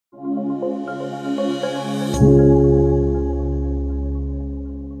Good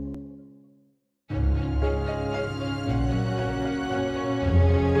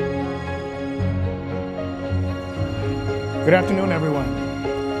afternoon, everyone.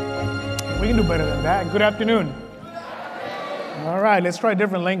 We can do better than that. Good afternoon. All right, let's try a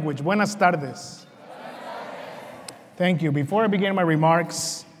different language. Buenas tardes. Thank you. Before I begin my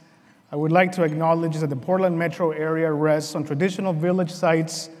remarks, I would like to acknowledge that the Portland metro area rests on traditional village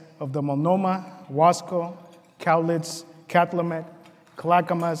sites of the Multnomah, Wasco, Cowlitz, Cathlamet,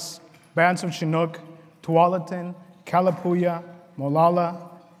 Clackamas, bands of Chinook, Tualatin, Kalapuya,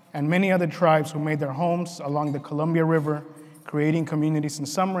 Molalla, and many other tribes who made their homes along the Columbia River, creating communities in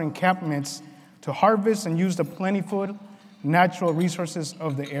summer encampments to harvest and use the plentiful natural resources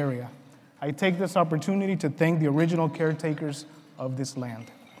of the area. I take this opportunity to thank the original caretakers of this land.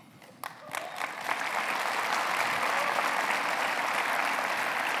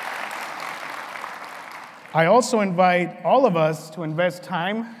 I also invite all of us to invest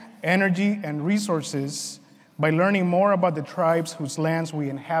time, energy, and resources by learning more about the tribes whose lands we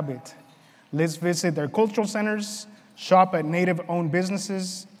inhabit. Let's visit their cultural centers, shop at Native-owned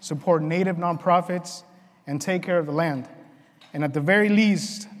businesses, support Native nonprofits, and take care of the land. And at the very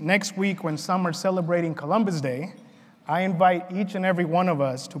least, next week when some are celebrating Columbus Day, I invite each and every one of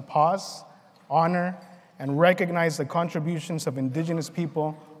us to pause, honor, and recognize the contributions of indigenous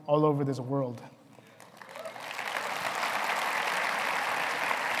people all over this world.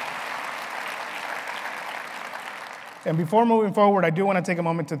 And before moving forward, I do want to take a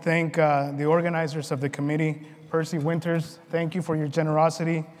moment to thank the organizers of the committee. Percy Winters, thank you for your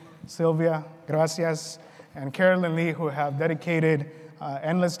generosity. Sylvia, gracias. And Carolyn Lee, who have dedicated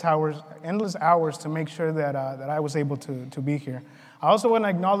endless hours to make sure that I was able to be here. I also want to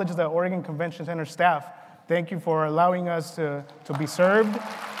acknowledge the Oregon Convention Center staff. Thank you for allowing us to be served.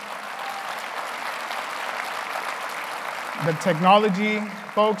 The technology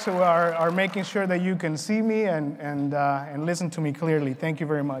folks who are making sure that you can see me and listen to me clearly. Thank you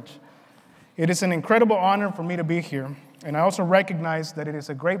very much. It is an incredible honor for me to be here, and I also recognize that it is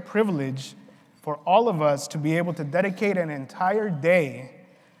a great privilege for all of us to be able to dedicate an entire day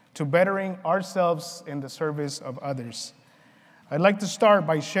to bettering ourselves in the service of others. I'd like to start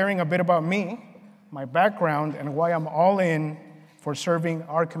by sharing a bit about me, my background, and why I'm all in for serving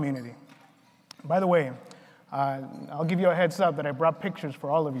our community. By the way, I'll give you a heads up that I brought pictures for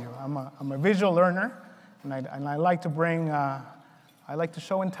all of you. I'm a visual learner, and I like to I like to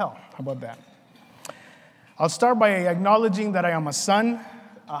show and tell. How about that? I'll start by acknowledging that I am a son,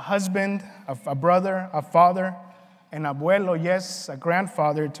 a husband, a brother, a father, an abuelo, yes, a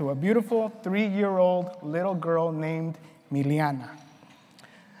grandfather to a beautiful 3-year-old little girl named Miliana.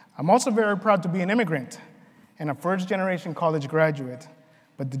 I'm also very proud to be an immigrant and a first-generation college graduate,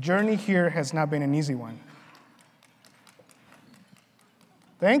 but the journey here has not been an easy one.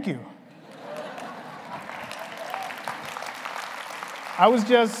 Thank you.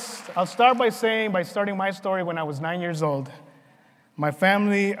 I'll start by starting my story when I was 9 years old. My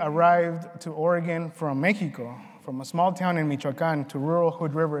family arrived to Oregon from Mexico, from a small town in Michoacan to rural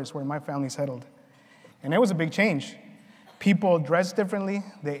Hood River is where my family settled. And it was a big change. People dressed differently,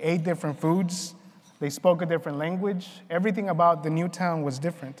 they ate different foods, they spoke a different language. Everything about the new town was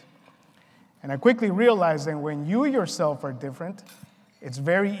different. And I quickly realized that when you yourself are different, it's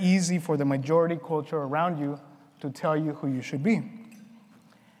very easy for the majority culture around you to tell you who you should be.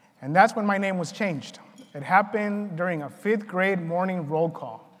 And that's when my name was changed. It happened during a 5th grade morning roll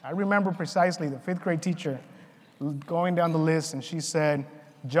call. I remember precisely the 5th grade teacher going down the list, and she said,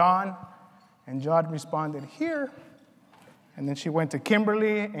 John, and John responded, here. And then she went to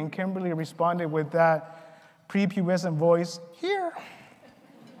Kimberly, and Kimberly responded with that prepubescent voice, here.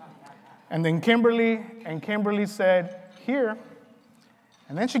 And then Kimberly said, here.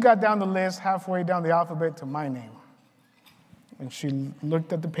 And then she got down the list, halfway down the alphabet to my name. And she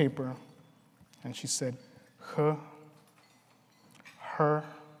looked at the paper, and she said, H, her,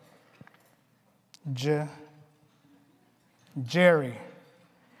 J, Jerry.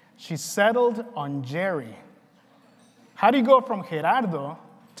 She settled on Jerry. How do you go from Gerardo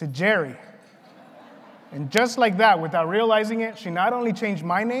to Jerry? And just like that, without realizing it, she not only changed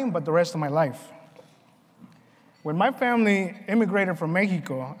my name, but the rest of my life. When my family immigrated from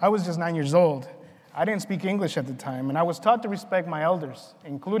Mexico, I was just 9 years old. I didn't speak English at the time, and I was taught to respect my elders,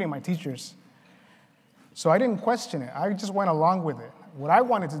 including my teachers. So I didn't question it. I just went along with it. What I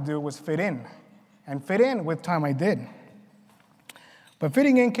wanted to do was fit in, and fit in with time I did. But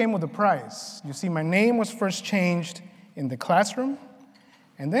fitting in came with a price. You see, my name was first changed in the classroom,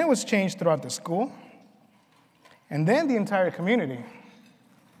 and then it was changed throughout the school, and then the entire community.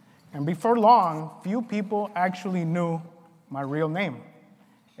 And before long, few people actually knew my real name.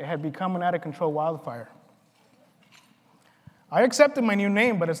 It had become an out-of-control wildfire. I accepted my new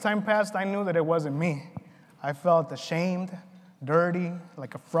name, but as time passed, I knew that it wasn't me. I felt ashamed, dirty,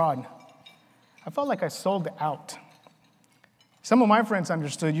 like a fraud. I felt like I sold out. Some of my friends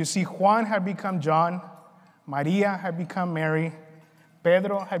understood. You see, Juan had become John, Maria had become Mary,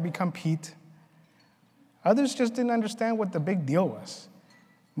 Pedro had become Pete. Others just didn't understand what the big deal was.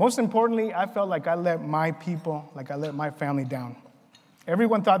 Most importantly, I felt like I let my people, like I let my family down.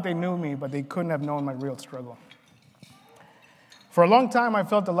 Everyone thought they knew me, but they couldn't have known my real struggle. For a long time, I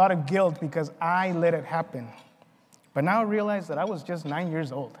felt a lot of guilt because I let it happen. But now I realize that I was just 9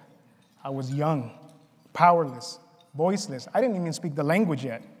 years old. I was young, powerless, voiceless. I didn't even speak the language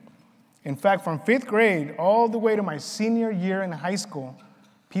yet. In fact, from 5th grade all the way to my senior year in high school,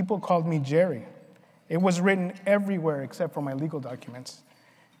 people called me Jerry. It was written everywhere except for my legal documents.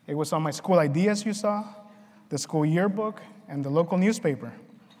 It was on my school ID, as you saw, the school yearbook, and the local newspaper.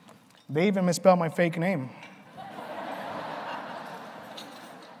 They even misspelled my fake name.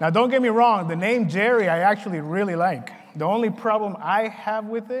 Now, don't get me wrong, the name Jerry I actually really like. The only problem I have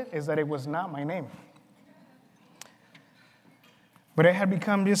with it is that it was not my name. But it had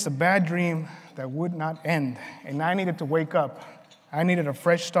become just a bad dream that would not end, and I needed to wake up. I needed a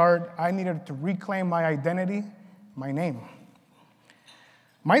fresh start. I needed to reclaim my identity, my name.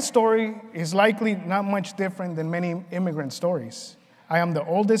 My story is likely not much different than many immigrant stories. I am the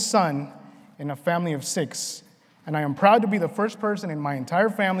oldest son in a family of 6, and I am proud to be the first person in my entire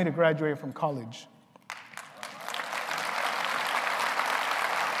family to graduate from college.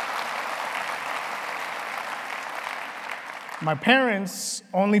 My parents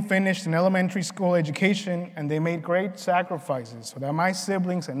only finished an elementary school education, and they made great sacrifices so that my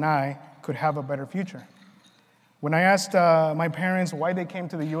siblings and I could have a better future. When I asked my parents why they came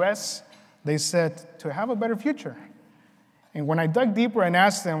to the U.S., they said to have a better future. And when I dug deeper and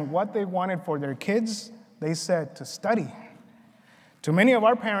asked them what they wanted for their kids, they said to study. To many of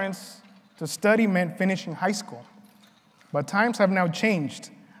our parents, to study meant finishing high school. But times have now changed.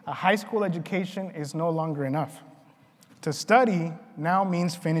 A high school education is no longer enough. To study now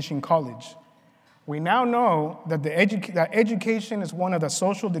means finishing college. We now know that that education is one of the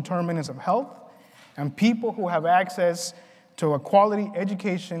social determinants of health, and people who have access to a quality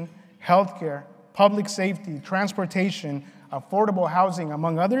education, healthcare, public safety, transportation, affordable housing,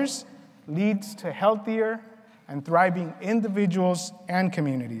 among others, leads to healthier and thriving individuals and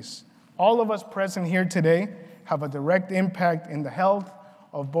communities. All of us present here today have a direct impact in the health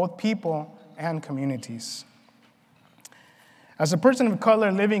of both people and communities. As a person of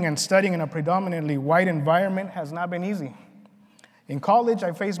color, living and studying in a predominantly white environment has not been easy. In college,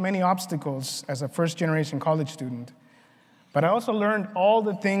 I faced many obstacles as a first-generation college student. But I also learned all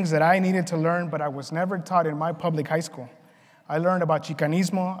the things that I needed to learn, but I was never taught in my public high school. I learned about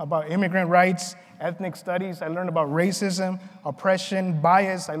Chicanismo, about immigrant rights, ethnic studies. I learned about racism, oppression,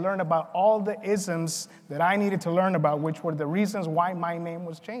 bias. I learned about all the isms that I needed to learn about, which were the reasons why my name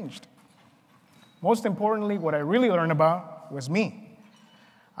was changed. Most importantly, what I really learned about was me.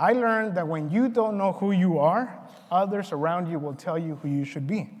 I learned that when you don't know who you are, others around you will tell you who you should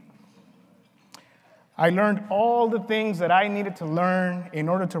be. I learned all the things that I needed to learn in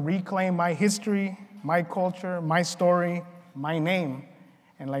order to reclaim my history, my culture, my story, my name.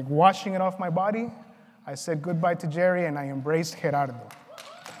 And like washing it off my body, I said goodbye to Jerry and I embraced Gerardo.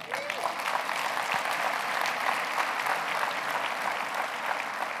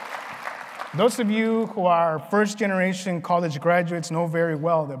 Those of you who are first-generation college graduates know very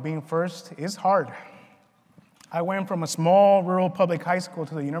well that being first is hard. I went from a small rural public high school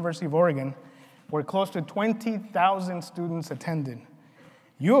to the University of Oregon, where close to 20,000 students attended.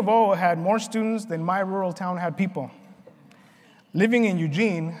 U of O had more students than my rural town had people. Living in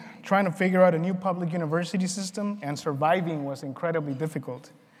Eugene, trying to figure out a new public university system and surviving was incredibly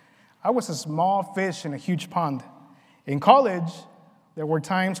difficult. I was a small fish in a huge pond. In college, there were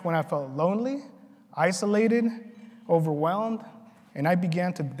times when I felt lonely, isolated, overwhelmed, and I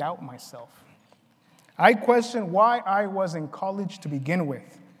began to doubt myself. I questioned why I was in college to begin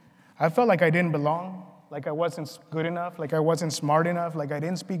with. I felt like I didn't belong, like I wasn't good enough, like I wasn't smart enough, like I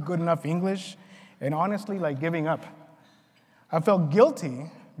didn't speak good enough English, and honestly, like giving up. I felt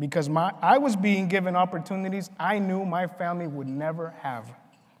guilty because I was being given opportunities I knew my family would never have.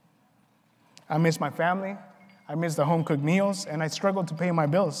 I missed my family. I missed the home-cooked meals, and I struggled to pay my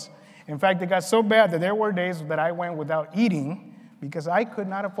bills. In fact, it got so bad that there were days that I went without eating because I could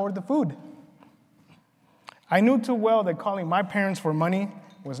not afford the food. I knew too well that calling my parents for money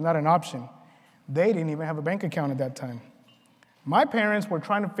was not an option. They didn't even have a bank account at that time. My parents were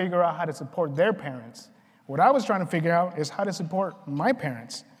trying to figure out how to support their parents. What I was trying to figure out is how to support my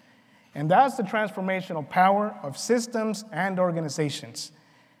parents. And that's the transformational power of systems and organizations.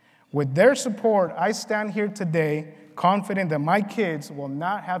 With their support, I stand here today confident that my kids will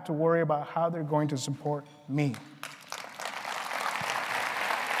not have to worry about how they're going to support me.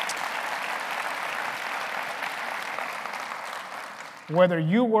 Whether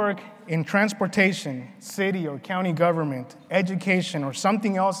you work in transportation, city or county government, education, or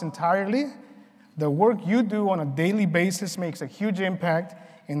something else entirely, the work you do on a daily basis makes a huge impact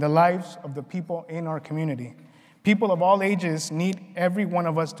in the lives of the people in our community. People of all ages need every one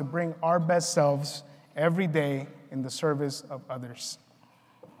of us to bring our best selves every day in the service of others.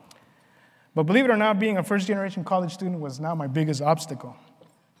 But believe it or not, being a first-generation college student was not my biggest obstacle.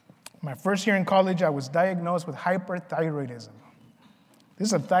 My first year in college, I was diagnosed with hyperthyroidism. This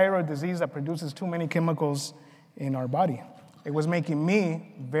is a thyroid disease that produces too many chemicals in our body. It was making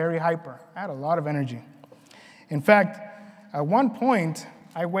me very hyper. I had a lot of energy. In fact, at one point,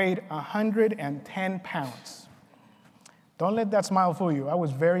 I weighed 110 pounds. Don't let that smile fool you. I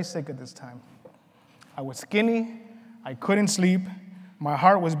was very sick at this time. I was skinny. I couldn't sleep. My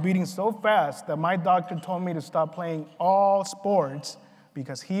heart was beating so fast that my doctor told me to stop playing all sports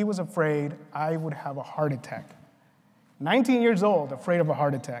because he was afraid I would have a heart attack. 19 years old, afraid of a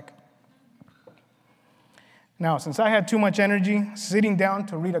heart attack. Now, since I had too much energy, sitting down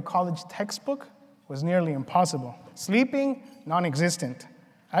to read a college textbook was nearly impossible. Sleeping, non-existent.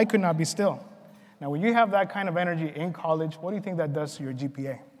 I could not be still. Now, when you have that kind of energy in college, what do you think that does to your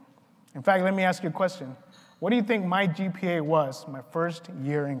GPA? In fact, let me ask you a question. What do you think my GPA was my first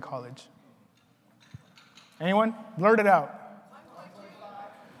year in college? Anyone? Blurt it out.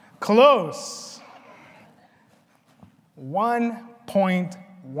 Close.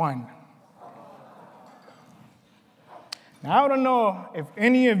 1.1. Now, I don't know if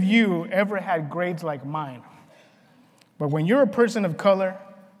any of you ever had grades like mine, but when you're a person of color,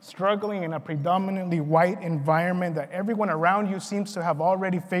 struggling in a predominantly white environment that everyone around you seems to have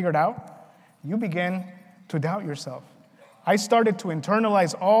already figured out, you begin to doubt yourself. I started to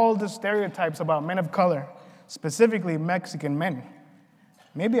internalize all the stereotypes about men of color, specifically Mexican men.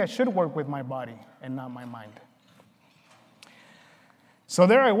 Maybe I should work with my body and not my mind. So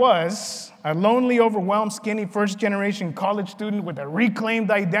there I was, a lonely, overwhelmed, skinny, first-generation college student with a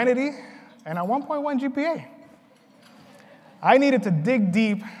reclaimed identity and a 1.1 GPA. I needed to dig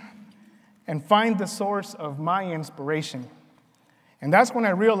deep and find the source of my inspiration. And that's when I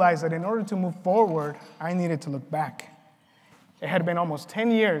realized that in order to move forward, I needed to look back. It had been almost 10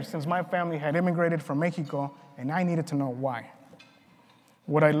 years since my family had immigrated from Mexico, and I needed to know why.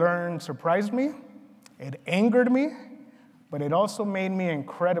 What I learned surprised me, it angered me, but it also made me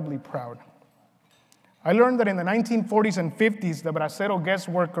incredibly proud. I learned that in the 1940s and 50s, the Bracero Guest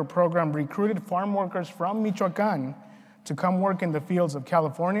Worker Program recruited farm workers from Michoacan to come work in the fields of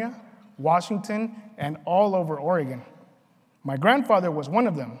California, Washington, and all over Oregon. My grandfather was one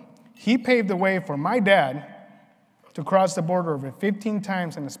of them. He paved the way for my dad to cross the border over 15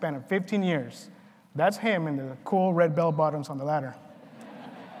 times in the span of 15 years. That's him in the cool red bell bottoms on the ladder.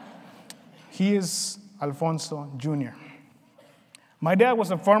 He is Alfonso Jr. My dad was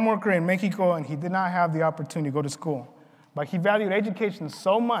a farm worker in Mexico, and he did not have the opportunity to go to school. But he valued education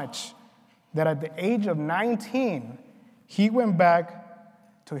so much that at the age of 19, he went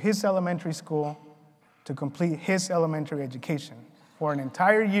back to his elementary school to complete his elementary education. For an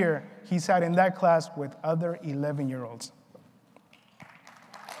entire year, he sat in that class with other 11-year-olds.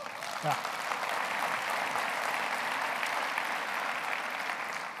 Yeah.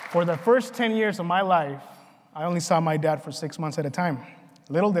 For the first 10 years of my life, I only saw my dad for 6 months at a time.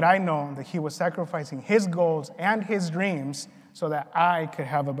 Little did I know that he was sacrificing his goals and his dreams so that I could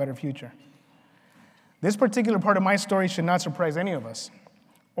have a better future. This particular part of my story should not surprise any of us.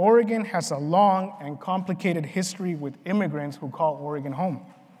 Oregon has a long and complicated history with immigrants who call Oregon home.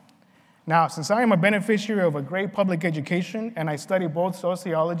 Now, since I am a beneficiary of a great public education and I study both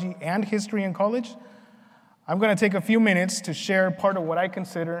sociology and history in college, I'm going to take a few minutes to share part of what I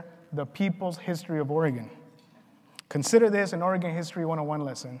consider the people's history of Oregon. Consider this an Oregon History 101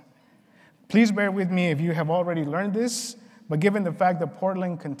 lesson. Please bear with me if you have already learned this, but given the fact that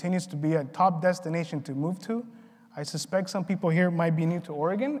Portland continues to be a top destination to move to, I suspect some people here might be new to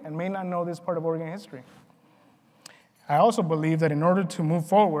Oregon and may not know this part of Oregon history. I also believe that in order to move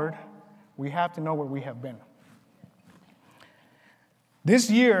forward, we have to know where we have been. This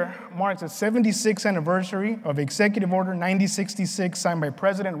year marks the 76th anniversary of Executive Order 9066 signed by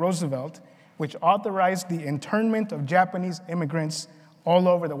President Roosevelt, which authorized the internment of Japanese immigrants all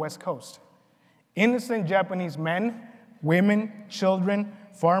over the West Coast. Innocent Japanese men Women, children,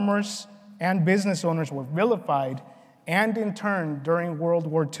 farmers, and business owners were vilified and interned during World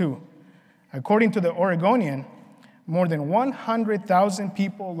War II. According to the Oregonian, more than 100,000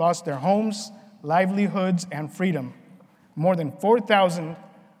 people lost their homes, livelihoods, and freedom. More than 4,000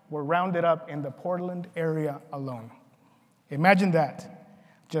 were rounded up in the Portland area alone. Imagine that,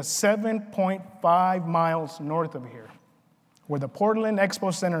 just 7.5 miles north of here, where the Portland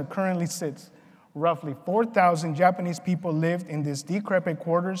Expo Center currently sits. Roughly 4,000 Japanese people lived in these decrepit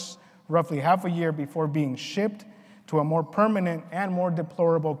quarters roughly half a year before being shipped to a more permanent and more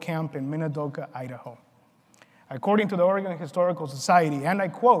deplorable camp in Minidoka, Idaho. According to the Oregon Historical Society, and I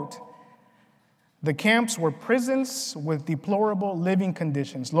quote, "The camps were prisons with deplorable living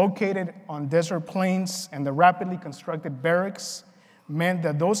conditions located on desert plains, and the rapidly constructed barracks meant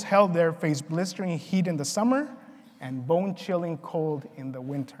that those held there faced blistering heat in the summer and bone-chilling cold in the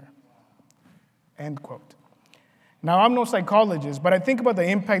winter." End quote. Now, I'm no psychologist, but I think about the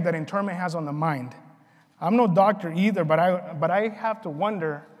impact that internment has on the mind. I'm no doctor either, but I have to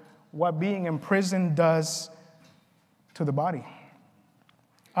wonder what being in prison does to the body.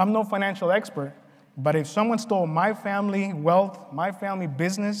 I'm no financial expert, but if someone stole my family wealth, my family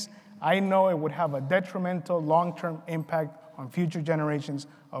business, I know it would have a detrimental long-term impact on future generations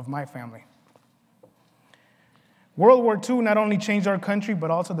of my family. World War II not only changed our country,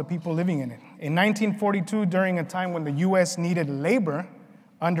 but also the people living in it. In 1942, during a time when the U.S. needed labor,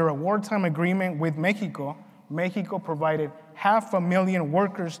 under a wartime agreement with Mexico, Mexico provided 500,000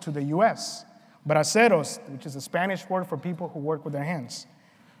 workers to the U.S., braceros, which is a Spanish word for people who work with their hands.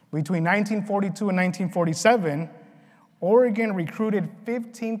 Between 1942 and 1947, Oregon recruited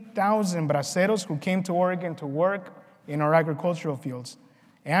 15,000 braceros who came to Oregon to work in our agricultural fields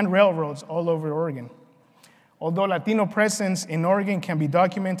and railroads all over Oregon. Although Latino presence in Oregon can be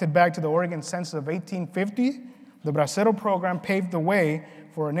documented back to the Oregon Census of 1850, the Bracero program paved the way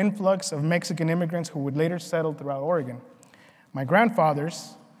for an influx of Mexican immigrants who would later settle throughout Oregon. My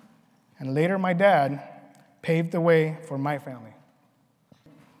grandfathers, and later my dad, paved the way for my family.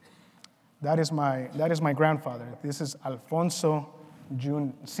 That is my grandfather. This is Alfonso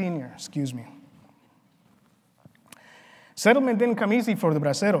Sr., Settlement didn't come easy for the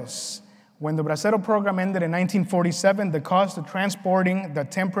Braceros. When the Bracero program ended in 1947, the cost of transporting the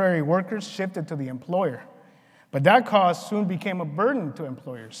temporary workers shifted to the employer. But that cost soon became a burden to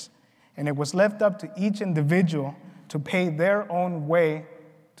employers, and it was left up to each individual to pay their own way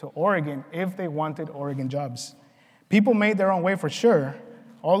to Oregon if they wanted Oregon jobs. People made their own way for sure,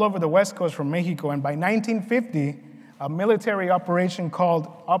 all over the West Coast from Mexico, and by 1950, a military operation called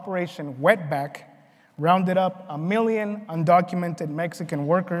Operation Wetback rounded up 1 million undocumented Mexican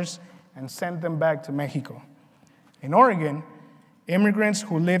workers and sent them back to Mexico. In Oregon, immigrants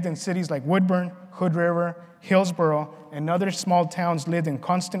who lived in cities like Woodburn, Hood River, Hillsboro, and other small towns lived in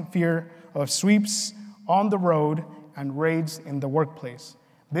constant fear of sweeps on the road and raids in the workplace.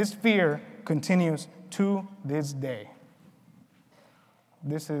 This fear continues to this day.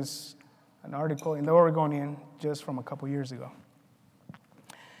 This is an article in the Oregonian just from a couple years ago.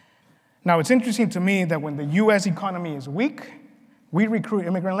 Now, it's interesting to me that when the U.S. economy is weak, we recruit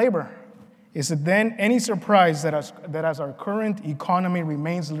immigrant labor. Is it then any surprise that as our current economy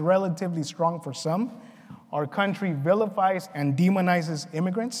remains relatively strong for some, our country vilifies and demonizes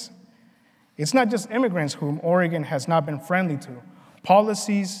immigrants? It's not just immigrants whom Oregon has not been friendly to.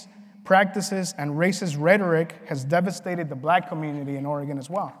 Policies, practices, and racist rhetoric has devastated the Black community in Oregon as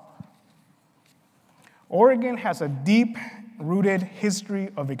well. Oregon has a deep-rooted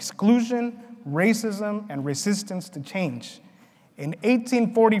history of exclusion, racism, and resistance to change. In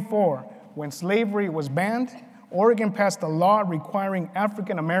 1844, when slavery was banned, Oregon passed a law requiring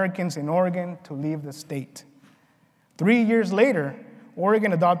African Americans in Oregon to leave the state. 3 years later,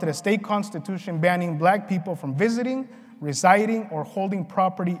 Oregon adopted a state constitution banning Black people from visiting, residing, or holding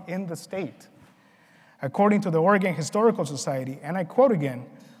property in the state. According to the Oregon Historical Society, and I quote again,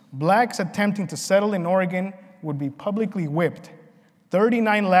 Blacks attempting to settle in Oregon would be publicly whipped,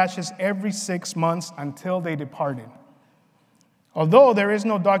 39 lashes every 6 months until they departed. Although there is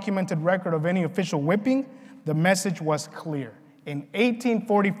no documented record of any official whipping, the message was clear. In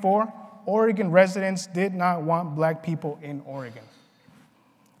 1844, Oregon residents did not want Black people in Oregon.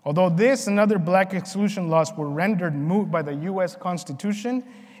 Although this and other Black exclusion laws were rendered moot by the U.S. Constitution,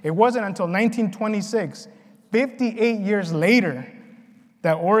 it wasn't until 1926, 58 years later,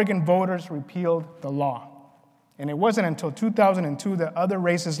 that Oregon voters repealed the law. And it wasn't until 2002 that other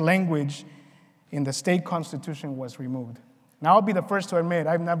racist language in the state constitution was removed. Now, I'll be the first to admit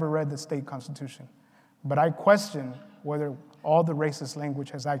I've never read the state constitution, but I question whether all the racist language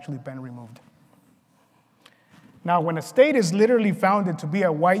has actually been removed. Now, when a state is literally founded to be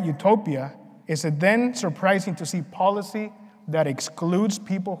a white utopia, is it then surprising to see policy that excludes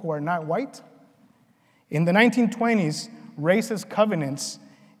people who are not white? In the 1920s, racist covenants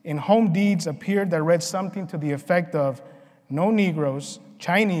in home deeds appeared that read something to the effect of, no Negroes,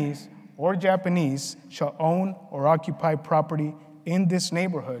 Chinese, or Japanese shall own or occupy property in this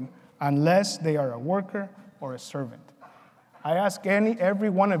neighborhood unless they are a worker or a servant. I ask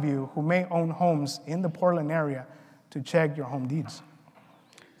every one of you who may own homes in the Portland area to check your home deeds.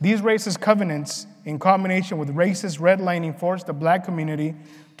 These racist covenants, in combination with racist redlining, forced the black community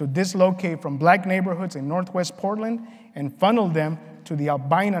to dislocate from black neighborhoods in Northwest Portland and funneled them to the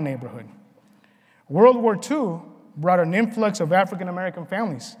Albina neighborhood. World War II brought an influx of African-American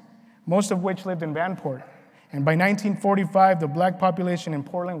families, most of which lived in Vanport. And by 1945, the black population in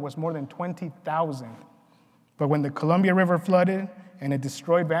Portland was more than 20,000. But when the Columbia River flooded and it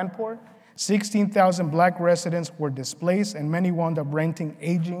destroyed Vanport, 16,000 black residents were displaced, and many wound up renting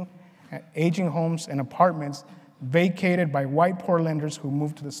aging homes and apartments vacated by white Portlanders who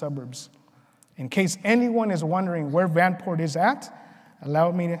moved to the suburbs. In case anyone is wondering where Vanport is at,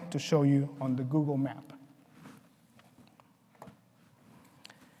 allow me to show you on the Google map.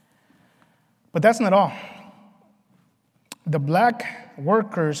 But that's not all. The black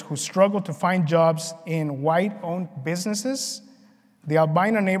workers who struggled to find jobs in white-owned businesses, the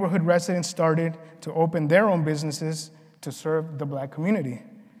Albina neighborhood residents started to open their own businesses to serve the black community.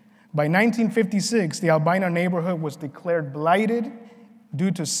 By 1956, the Albina neighborhood was declared blighted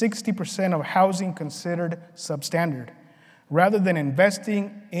due to 60% of housing considered substandard. Rather than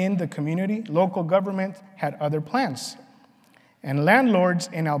investing in the community, local government had other plans. And landlords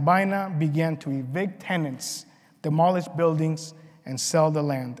in Albina began to evict tenants, demolish buildings, and sell the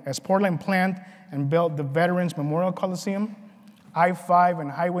land. As Portland planned and built the Veterans Memorial Coliseum, I-5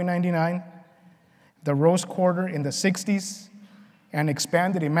 and Highway 99, the Rose Quarter in the 60s, and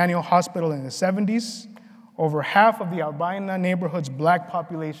expanded Emmanuel Hospital in the 70s, over half of the Albina neighborhood's black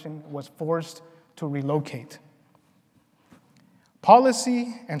population was forced to relocate.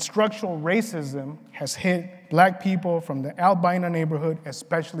 Policy and structural racism has hit black people from the Albina neighborhood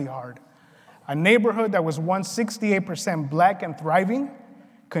especially hard. A neighborhood that was once 68% black and thriving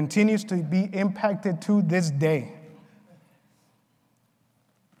continues to be impacted to this day.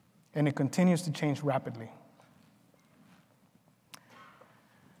 And it continues to change rapidly.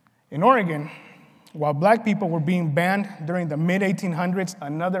 In Oregon, while black people were being banned during the mid-1800s,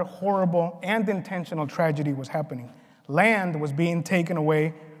 another horrible and intentional tragedy was happening. Land was being taken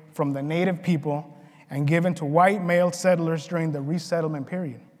away from the native people and given to white male settlers during the resettlement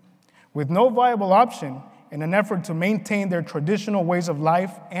period. With no viable option, in an effort to maintain their traditional ways of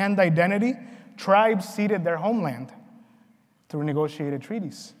life and identity, tribes ceded their homeland through negotiated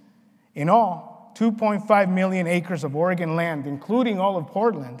treaties. In all, 2.5 million acres of Oregon land, including all of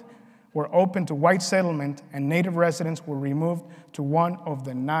Portland, were open to white settlement, and native residents were removed to one of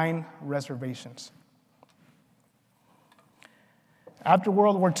the 9 reservations. After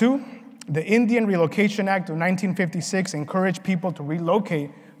World War II, the Indian Relocation Act of 1956 encouraged people to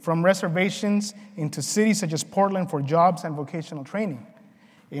relocate from reservations into cities such as Portland for jobs and vocational training.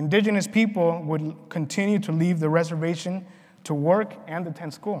 Indigenous people would continue to leave the reservation to work and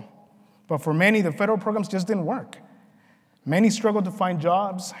attend school. But for many, the federal programs just didn't work. Many struggled to find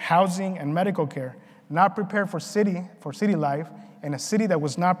jobs, housing, and medical care, not prepared for city life, and a city that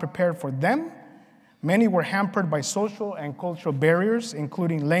was not prepared for them. Many were hampered by social and cultural barriers,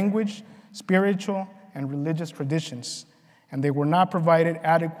 including language, spiritual, and religious traditions, and they were not provided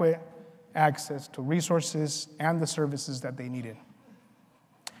adequate access to resources and the services that they needed.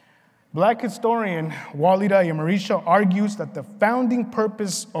 Black historian Walida Yamarisha argues that the founding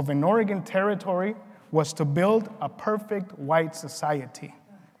purpose of an Oregon territory was to build a perfect white society.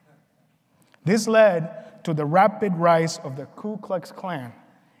 This led to the rapid rise of the Ku Klux Klan,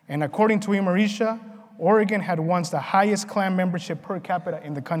 and according to Yamarisha, Oregon had once the highest Klan membership per capita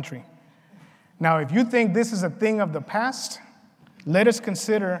in the country. Now, if you think this is a thing of the past, let us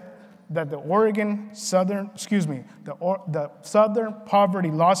consider that the Southern Poverty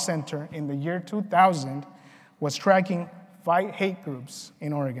Law Center in the year 2000 was tracking 5 hate groups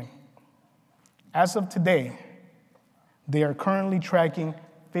in Oregon. As of today, they are currently tracking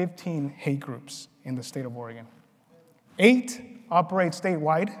 15 hate groups in the state of Oregon. 8 operate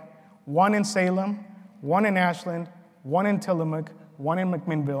statewide, 1 in Salem, 1 in Ashland, 1 in Tillamook, 1 in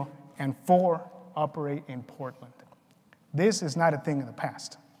McMinnville, and 4 operate in Portland. This is not a thing of the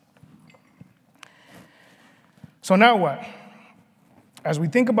past. So now what? As we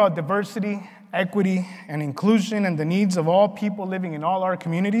think about diversity, equity, and inclusion and the needs of all people living in all our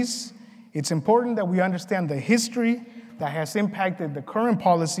communities, It's important that we understand the history that has impacted the current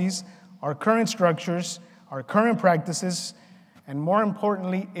policies, our current structures, our current practices, and more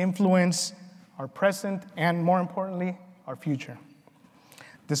importantly, influence our present and, more importantly, our future.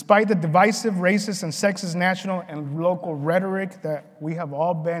 Despite the divisive, racist, and sexist national and local rhetoric that we have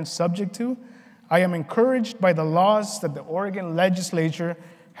all been subject to, I am encouraged by the laws that the Oregon legislature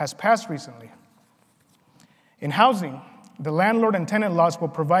has passed recently. In housing, the landlord and tenant laws will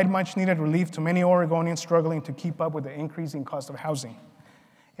provide much-needed relief to many Oregonians struggling to keep up with the increasing cost of housing.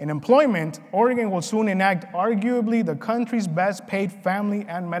 In employment, Oregon will soon enact arguably the country's best-paid family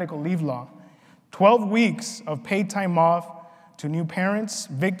and medical leave law, 12 weeks of paid time off to new parents,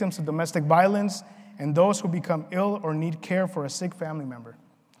 victims of domestic violence, and those who become ill or need care for a sick family member.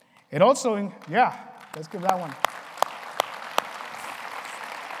 It also, let's give that one.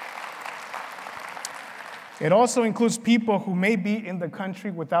 It also includes people who may be in the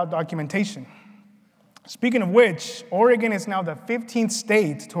country without documentation. Speaking of which, Oregon is now the 15th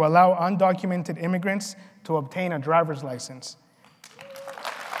state to allow undocumented immigrants to obtain a driver's license.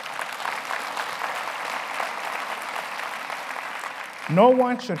 No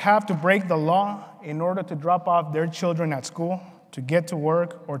one should have to break the law in order to drop off their children at school, to get to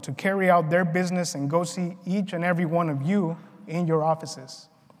work, or to carry out their business and go see each and every one of you in your offices.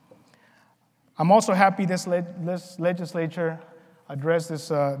 I'm also happy this legislature addressed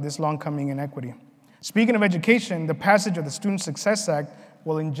this long-coming inequity. Speaking of education, the passage of the Student Success Act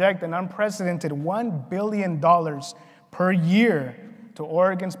will inject an unprecedented $1 billion per year to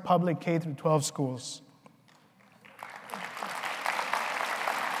Oregon's public K-12 schools.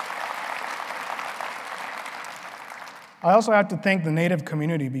 I also have to thank the Native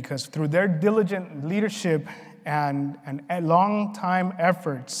community because through their diligent leadership and long-time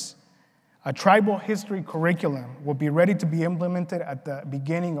efforts, a tribal history curriculum will be ready to be implemented at the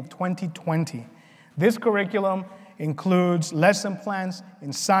beginning of 2020. This curriculum includes lesson plans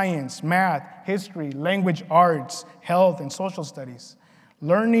in science, math, history, language arts, health, and social studies.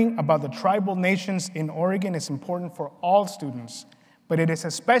 Learning about the tribal nations in Oregon is important for all students, but it is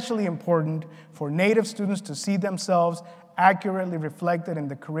especially important for Native students to see themselves accurately reflected in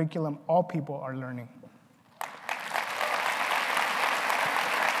the curriculum all people are learning.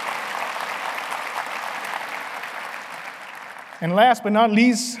 And last but not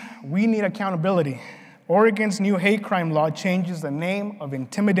least, we need accountability. Oregon's new hate crime law changes the name of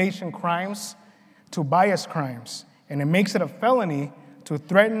intimidation crimes to bias crimes, and it makes it a felony to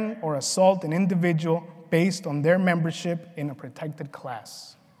threaten or assault an individual based on their membership in a protected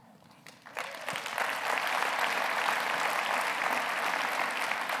class.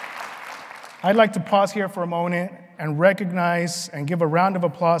 I'd like to pause here for a moment and recognize and give a round of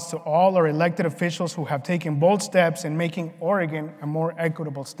applause to all our elected officials who have taken bold steps in making Oregon a more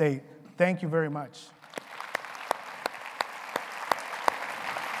equitable state. Thank you very much.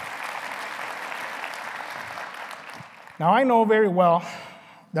 Now, I know very well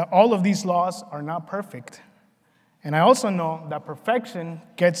that all of these laws are not perfect. And I also know that perfection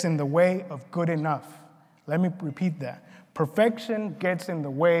gets in the way of good enough. Let me repeat that. Perfection gets in the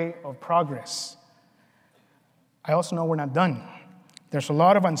way of progress. I also know we're not done. There's a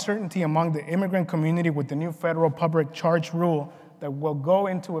lot of uncertainty among the immigrant community with the new federal public charge rule that will go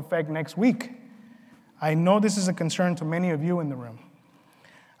into effect next week. I know this is a concern to many of you in the room.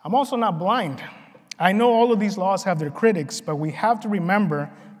 I'm also not blind. I know all of these laws have their critics, but we have to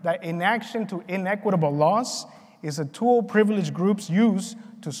remember that inaction to inequitable laws is a tool privileged groups use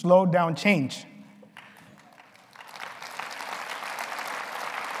to slow down change.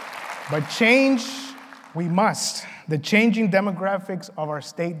 But change, we must. The changing demographics of our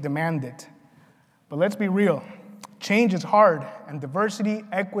state demand it. But let's be real. Change is hard, and diversity,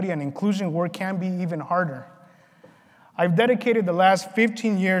 equity, and inclusion work can be even harder. I've dedicated the last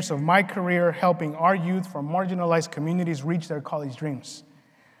 15 years of my career helping our youth from marginalized communities reach their college dreams.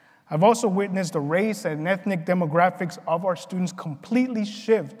 I've also witnessed the race and ethnic demographics of our students completely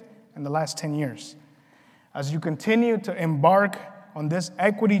shift in the last 10 years. As you continue to embark on this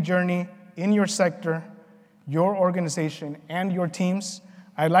equity journey in your sector, your organization, and your teams,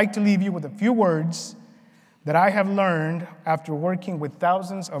 I'd like to leave you with a few words that I have learned after working with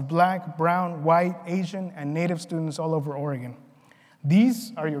thousands of Black, brown, white, Asian, and Native students all over Oregon.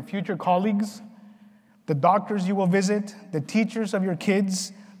 These are your future colleagues, the doctors you will visit, the teachers of your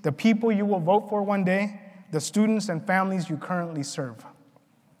kids, the people you will vote for one day, the students and families you currently serve.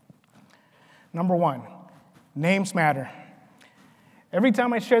 Number one, names matter. Every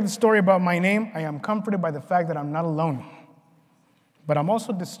time I share the story about my name, I am comforted by the fact that I'm not alone. But I'm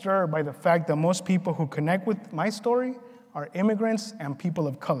also disturbed by the fact that most people who connect with my story are immigrants and people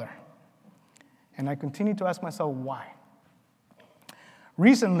of color. And I continue to ask myself, why?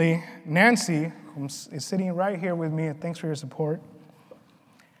 Recently, Nancy, who is sitting right here with me, and thanks for your support,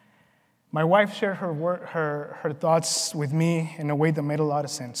 my wife shared her thoughts with me in a way that made a lot of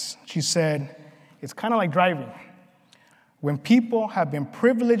sense. She said, it's kind of like driving. When people have been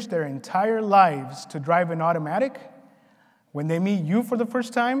privileged their entire lives to drive an automatic, when they meet you for the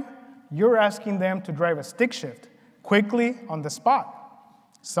first time, you're asking them to drive a stick shift quickly on the spot.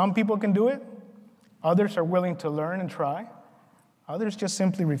 Some people can do it. Others are willing to learn and try. Others just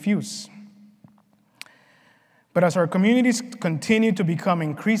simply refuse. But as our communities continue to become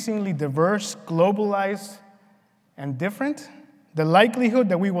increasingly diverse, globalized, and different, the likelihood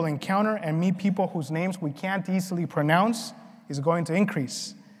that we will encounter and meet people whose names we can't easily pronounce is going to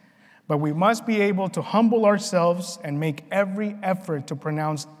increase. But we must be able to humble ourselves and make every effort to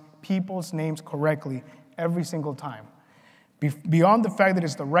pronounce people's names correctly every single time. Beyond the fact that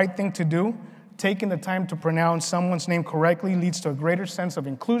it's the right thing to do, taking the time to pronounce someone's name correctly leads to a greater sense of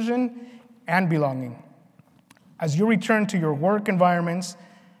inclusion and belonging. As you return to your work environments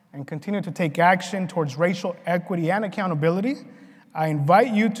and continue to take action towards racial equity and accountability, I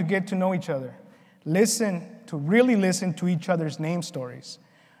invite you to get to know each other. Really listen to each other's name stories.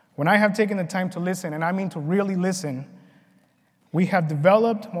 When I have taken the time to listen, and I mean to really listen, we have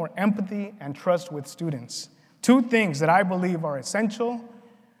developed more empathy and trust with students. Two things that I believe are essential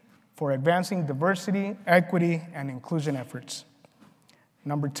for advancing diversity, equity, and inclusion efforts.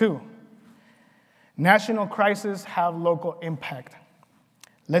 Number two, national crises have local impact.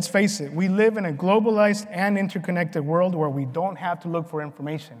 Let's face it, we live in a globalized and interconnected world where we don't have to look for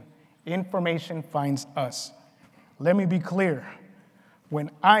information. Information finds us. Let me be clear. When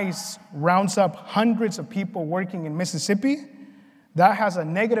ICE rounds up hundreds of people working in Mississippi, that has a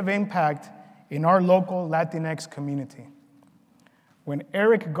negative impact in our local Latinx community. When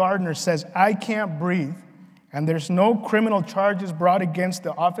Eric Gardner says, "I can't breathe," and there's no criminal charges brought against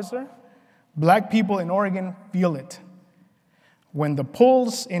the officer, Black people in Oregon feel it. When the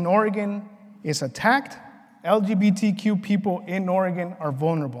Pulse in Oregon is attacked, LGBTQ people in Oregon are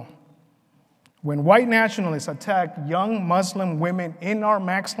vulnerable. When white nationalists attack young Muslim women in our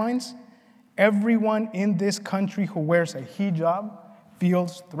MAX lines, everyone in this country who wears a hijab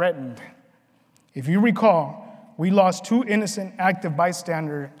feels threatened. If you recall, we lost 2 innocent active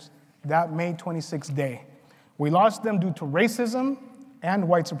bystanders that May 26th day. We lost them due to racism and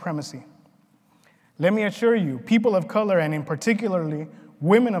white supremacy. Let me assure you, people of color, and in particularly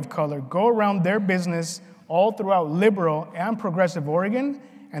women of color, go around their business all throughout liberal and progressive Oregon,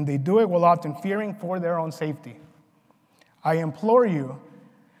 and they do it while often fearing for their own safety. I implore you,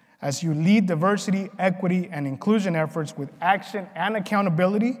 as you lead diversity, equity, and inclusion efforts with action and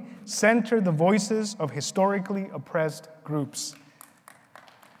accountability, center the voices of historically oppressed groups.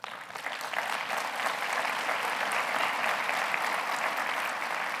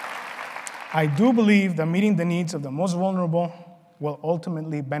 I do believe that meeting the needs of the most vulnerable will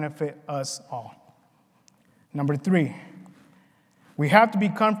ultimately benefit us all. Number 3, we have to be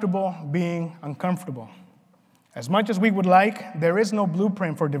comfortable being uncomfortable. As much as we would like, there is no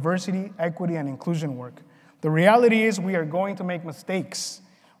blueprint for diversity, equity, and inclusion work. The reality is we are going to make mistakes.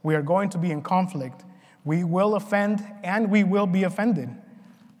 We are going to be in conflict. We will offend and we will be offended.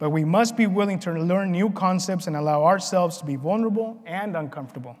 But we must be willing to learn new concepts and allow ourselves to be vulnerable and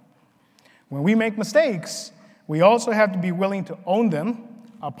uncomfortable. When we make mistakes, we also have to be willing to own them,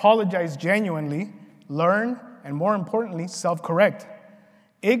 apologize genuinely, learn, and more importantly, self-correct.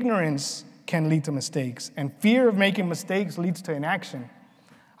 Ignorance can lead to mistakes, and fear of making mistakes leads to inaction.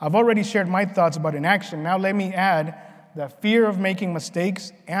 I've already shared my thoughts about inaction. Now let me add that fear of making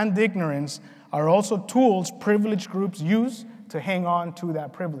mistakes and ignorance are also tools privileged groups use to hang on to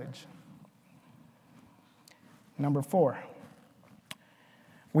that privilege. Number 4,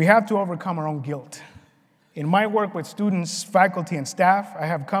 we have to overcome our own guilt. In my work with students, faculty, and staff, I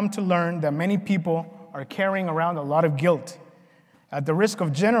have come to learn that many people are carrying around a lot of guilt. At the risk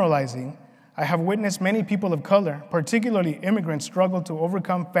of generalizing, I have witnessed many people of color, particularly immigrants, struggle to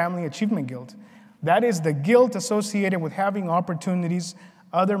overcome family achievement guilt. That is the guilt associated with having opportunities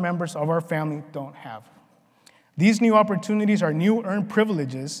other members of our family don't have. These new opportunities are new earned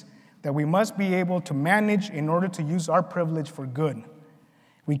privileges that we must be able to manage in order to use our privilege for good.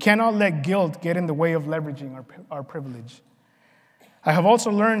 We cannot let guilt get in the way of leveraging our privilege. I have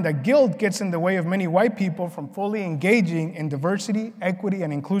also learned that guilt gets in the way of many white people from fully engaging in diversity, equity,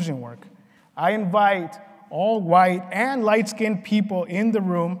 and inclusion work. I invite all white and light-skinned people in the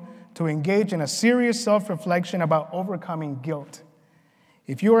room to engage in a serious self-reflection about overcoming guilt.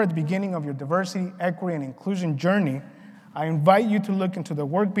 If you are at the beginning of your diversity, equity, and inclusion journey, I invite you to look into the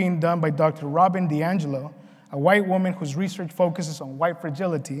work being done by Dr. Robin DiAngelo, a white woman whose research focuses on white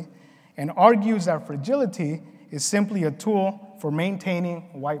fragility and argues that fragility is simply a tool for maintaining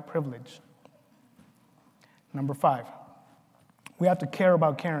white privilege. Number 5, we have to care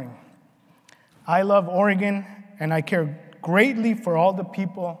about caring. I love Oregon, and I care greatly for all the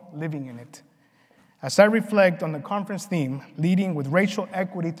people living in it. As I reflect on the conference theme, leading with racial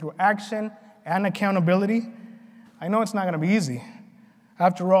equity through action and accountability, I know it's not going to be easy.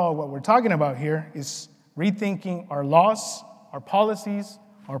 After all, what we're talking about here is rethinking our laws, our policies,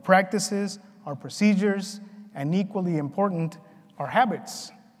 our practices, our procedures, and equally important, our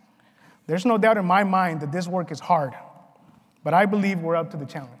habits. There's no doubt in my mind that this work is hard, but I believe we're up to the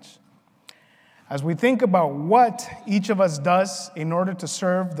challenge. As we think about what each of us does in order to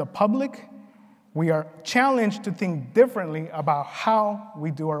serve the public, we are challenged to think differently about how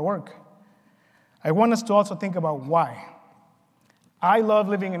we do our work. I want us to also think about why. I love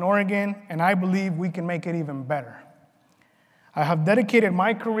living in Oregon, and I believe we can make it even better. I have dedicated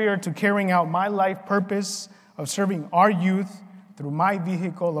my career to carrying out my life purpose of serving our youth through my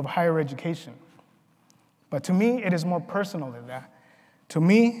vehicle of higher education. But to me, it is more personal than that. To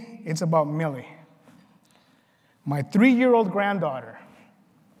me, it's about Millie, my 3-year-old granddaughter.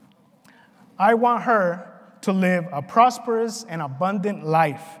 I want her to live a prosperous and abundant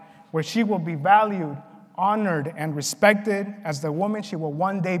life where she will be valued, honored, and respected as the woman she will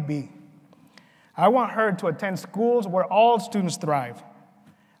one day be. I want her to attend schools where all students thrive.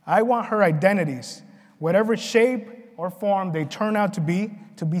 I want her identities, whatever shape or form they turn out to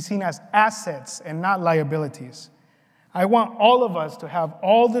be seen as assets and not liabilities. I want all of us to have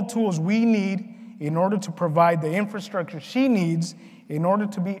all the tools we need in order to provide the infrastructure she needs in order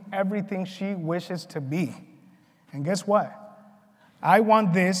to be everything she wishes to be. And guess what? I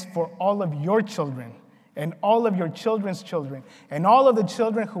want this for all of your children and all of your children's children and all of the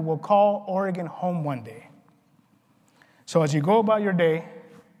children who will call Oregon home one day. So as you go about your day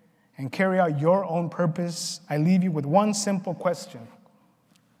and carry out your own purpose, I leave you with one simple question.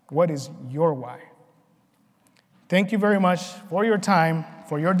 What is your why? Thank you very much for your time,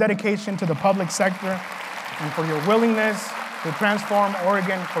 for your dedication to the public sector, and for your willingness to transform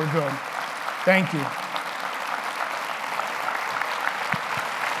Oregon for good. Thank you.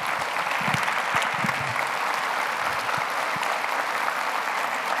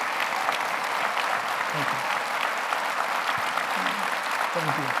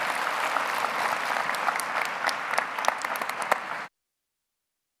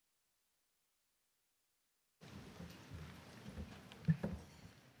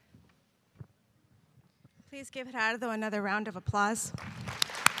 Please give Gerardo another round of applause.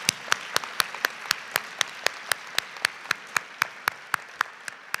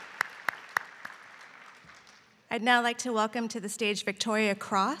 I'd now like to welcome to the stage Victoria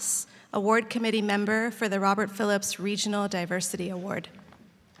Cross, Award Committee member for the Robert Phillips Regional Diversity Award.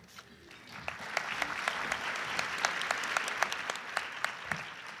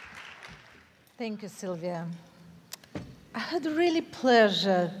 Thank you, Sylvia. I had really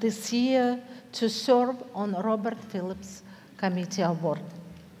pleasure this year to serve on Robert Phillips Committee Award,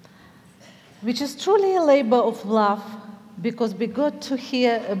 which is truly a labor of love because we got to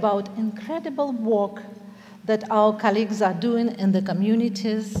hear about incredible work that our colleagues are doing in the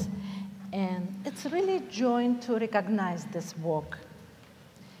communities, and it's really a joy to recognize this work.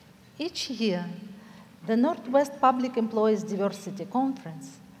 Each year, the Northwest Public Employees Diversity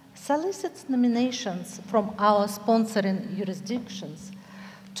Conference solicits nominations from our sponsoring jurisdictions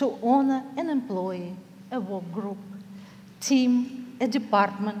to honor an employee, a work group, team, a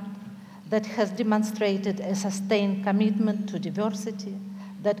department that has demonstrated a sustained commitment to diversity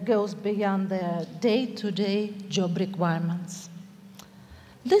that goes beyond their day-to-day job requirements.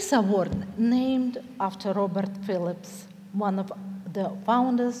 This award, named after Robert Phillips, one of the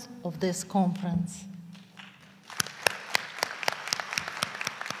founders of this conference.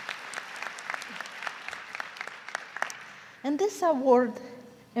 And this award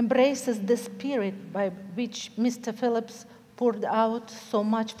embraces the spirit by which Mr. Phillips poured out so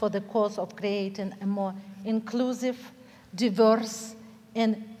much for the cause of creating a more inclusive, diverse,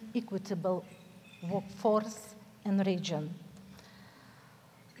 and equitable workforce and region.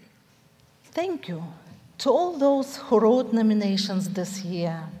 Thank you to all those who wrote nominations this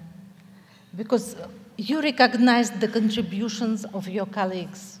year, because you recognized the contributions of your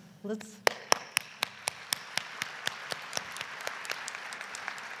colleagues.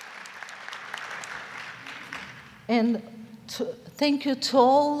 And thank you to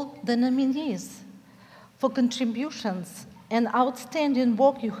all the nominees for contributions and outstanding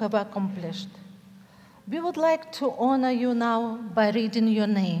work you have accomplished. We would like to honor you now by reading your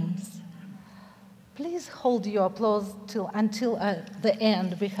names. Please hold your applause until the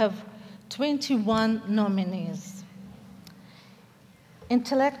end. We have 21 nominees.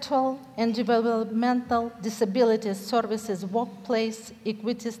 Intellectual and Developmental Disabilities Services Workplace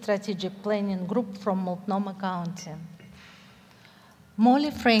Equity Strategic Planning Group from Multnomah County.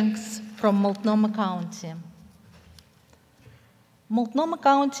 Molly Franks from Multnomah County. Multnomah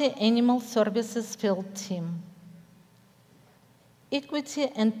County Animal Services Field Team. Equity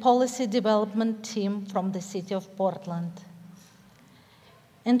and Policy Development Team from the City of Portland.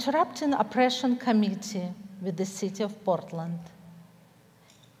 Interrupting Oppression Committee with the City of Portland.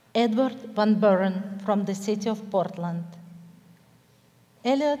 Edward Van Buren from the City of Portland.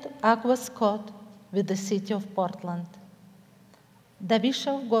 Elliot Aqua Scott with the City of Portland.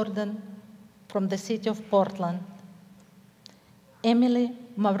 Davisha Gordon from the City of Portland. Emily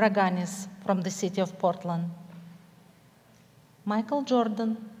Mavraganis from the City of Portland. Michael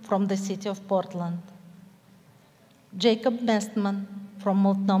Jordan from the City of Portland. Jacob Mestman from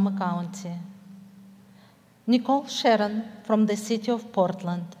Multnomah County. Nicole Sharon from the City of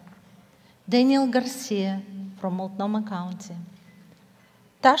Portland. Daniel Garcia from Multnomah County.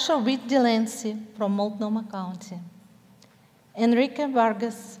 Tasha Witt Delancey from Multnomah County. Enrique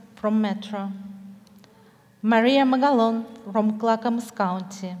Vargas from Metro. Maria Magalon from Clackamas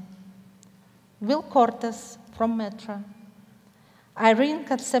County. Will Cortes from Metro. Irene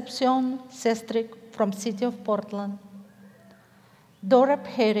Concepcion Sestrik from City of Portland. Dora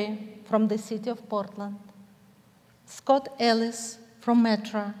Perry from the City of Portland. Scott Ellis from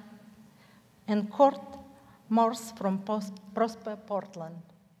Metro. And Kurt Morse from Prosper Portland.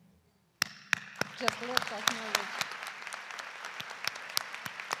 Just let us know.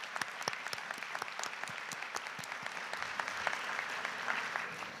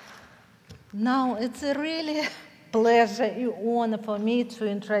 Now, it's a really pleasure and honor for me to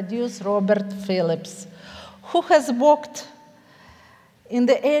introduce Robert Phillips, who has worked in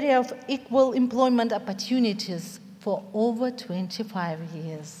the area of equal employment opportunities for over 25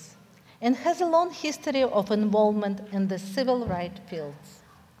 years and has a long history of involvement in the civil rights fields.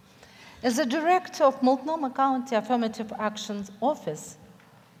 As a director of Multnomah County Affirmative Actions Office,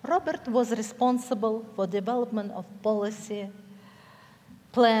 Robert was responsible for development of policy,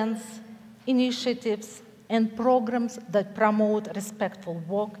 plans, initiatives, and programs that promote respectful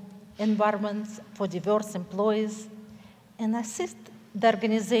work environments for diverse employees and assist the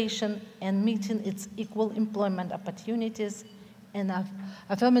organization in meeting its equal employment opportunities and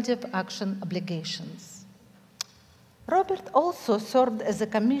affirmative action obligations. Robert also served as a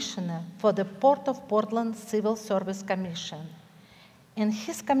commissioner for the Port of Portland Civil Service Commission, and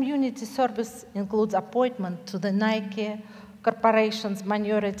his community service includes appointment to the Nike Corporation's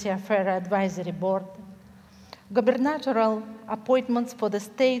Minority Affairs Advisory Board, gubernatorial appointments for the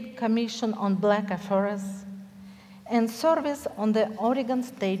State Commission on Black Affairs, and service on the Oregon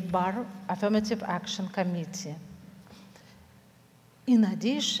State Bar Affirmative Action Committee. In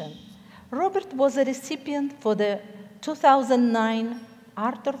addition, Robert was a recipient for the 2009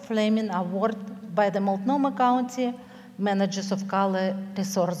 Arthur Fleming Award by the Multnomah County Managers of Color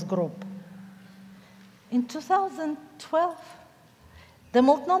Resource Group. In 2012, the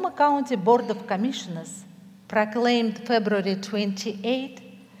Multnomah County Board of Commissioners proclaimed February 28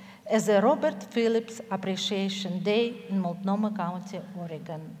 as a Robert Phillips Appreciation Day in Multnomah County,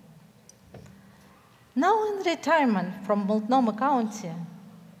 Oregon. Now in retirement from Multnomah County,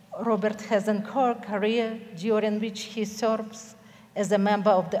 Robert has a career during which he serves as a member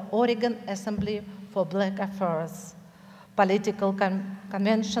of the Oregon Assembly for Black Affairs, Political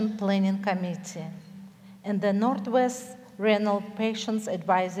Convention Planning Committee, and the Northwest Renal Patients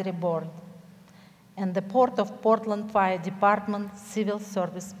Advisory Board, and the Port of Portland Fire Department Civil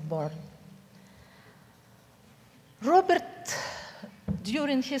Service Board. Robert,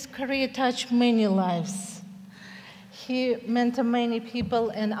 during his career, touched many lives. He mentored many people,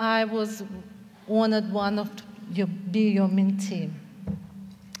 and I was honored to be your mentee.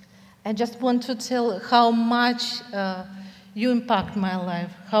 I just want to tell how much you impact my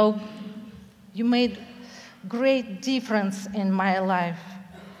life, how you made great difference in my life.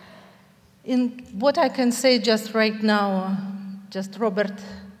 In what I can say just right now, just Robert,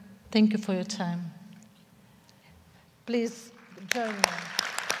 thank you for your time. Please join me.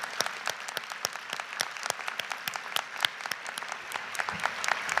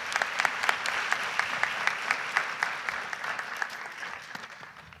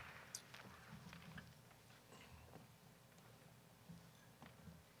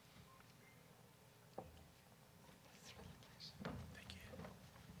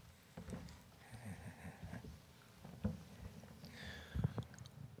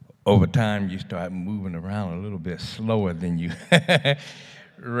 over time you start moving around a little bit slower than you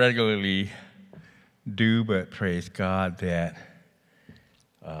regularly do, but praise God that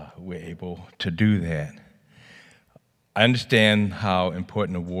we're able to do that. I understand how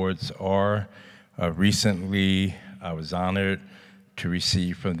important awards are. Recently, I was honored to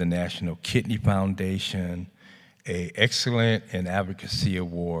receive from the National Kidney Foundation an Excellent in Advocacy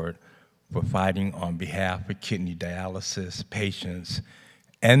Award for fighting on behalf of kidney dialysis patients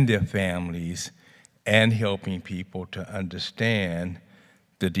and their families and helping people to understand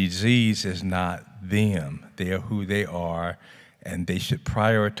the disease is not them. They are who they are, and they should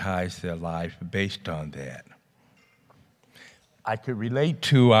prioritize their life based on that. I could relate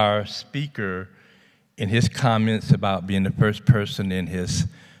to our speaker in his comments about being the first person in his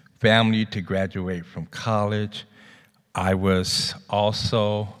family to graduate from college. I was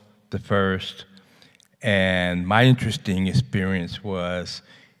also the first, and my interesting experience was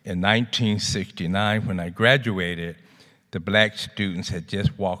in 1969 when I graduated, the black students had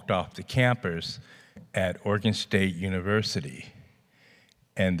just walked off the campus at Oregon State University,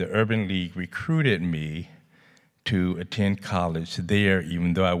 and the Urban League recruited me to attend college there,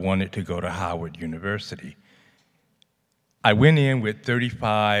 even though I wanted to go to Howard University. I went in with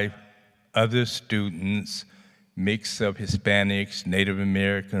 35 other students, mix of Hispanics, Native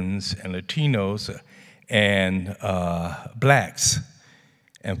Americans, and Latinos, and blacks.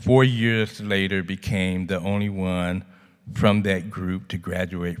 And 4 years later became the only one from that group to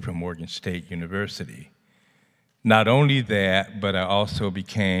graduate from Oregon State University. Not only that, but I also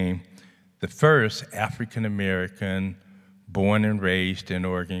became the first African-American born and raised in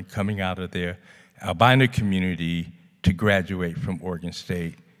Oregon coming out of their albino community to graduate from Oregon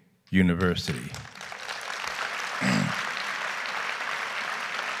State University.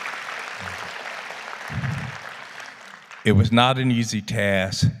 It was not an easy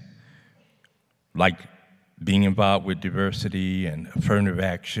task, like being involved with diversity and affirmative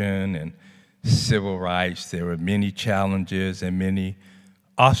action and civil rights. There were many challenges and many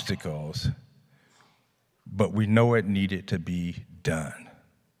obstacles, but we know it needed to be done.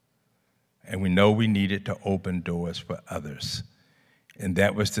 And we know we needed to open doors for others. And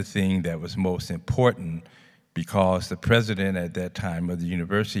that was the thing that was most important, because the president at that time of the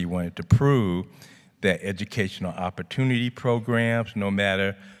university wanted to prove that educational opportunity programs, no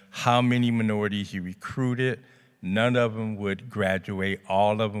matter how many minorities you recruited, none of them would graduate,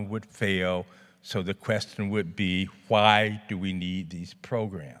 all of them would fail. So the question would be, why do we need these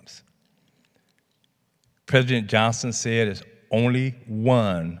programs? President Johnson said it's only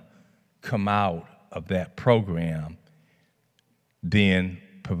one come out of that program, then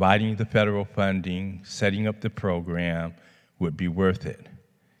providing the federal funding, setting up the program would be worth it.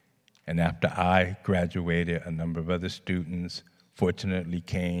 And after I graduated, a number of other students fortunately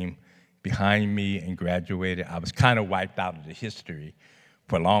came behind me and graduated. I was kind of wiped out of the history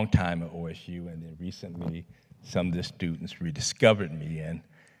for a long time at OSU, and then recently some of the students rediscovered me and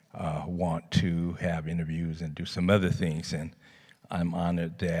want to have interviews and do some other things, and I'm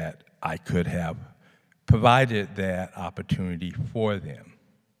honored that I could have provided that opportunity for them.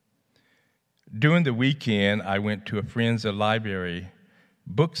 During the weekend, I went to a Friends of Library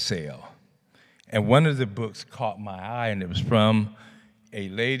book sale, and one of the books caught my eye, and it was from a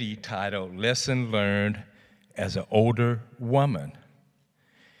lady titled Lesson Learned as an Older Woman.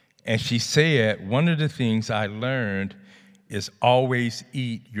 And she said, one of the things I learned is always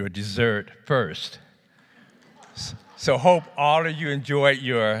eat your dessert first. So hope all of you enjoyed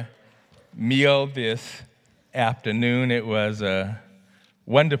your meal this afternoon. It was a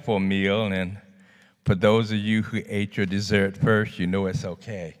wonderful meal, and for those of you who ate your dessert first, you know it's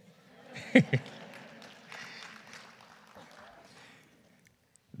okay.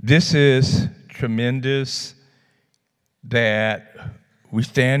 This is tremendous that we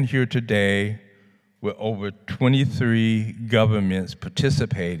stand here today with over 23 governments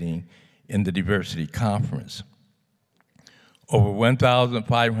participating in the Diversity Conference. Over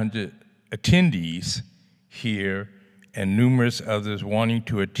 1,500 attendees here and numerous others wanting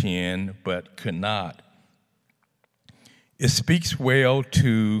to attend but could not. It speaks well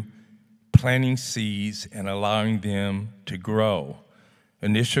to planting seeds and allowing them to grow.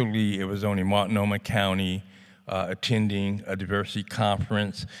 Initially, it was only Multnomah County attending a diversity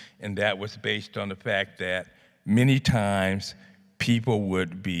conference, and that was based on the fact that many times people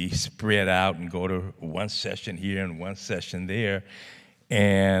would be spread out and go to one session here and one session there.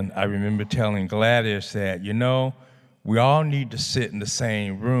 And I remember telling Gladys that, you know, we all need to sit in the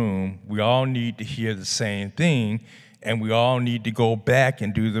same room, we all need to hear the same thing, and we all need to go back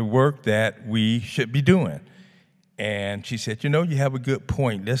and do the work that we should be doing. And she said, you know, you have a good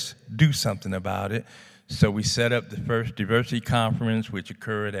point. Let's do something about it. So we set up the first diversity conference, which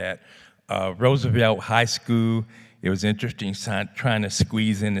occurred at Roosevelt High School. It was interesting trying to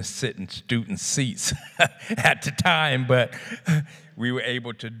squeeze in and sit in student seats at the time, but we were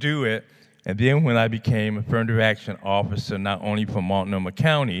able to do it. And then when I became affirmative action officer, not only for Multnomah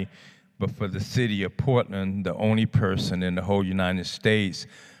County, but for the city of Portland, the only person in the whole United States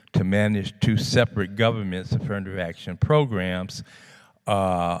to manage 2 separate governments' affirmative action programs,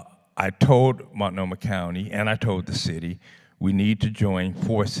 I told Multnomah County and I told the city, we need to join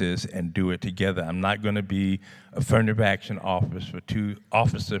forces and do it together. I'm not going to be affirmative action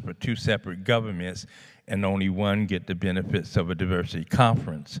officer for 2 separate governments and only one get the benefits of a diversity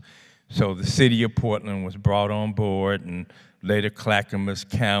conference. So the city of Portland was brought on board, and later Clackamas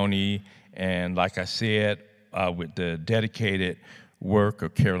County, and like I said, with the dedicated work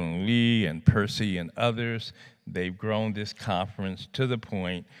of Carolyn Lee and Percy and others, they've grown this conference to the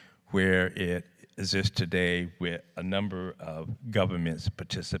point where it exists today with a number of governments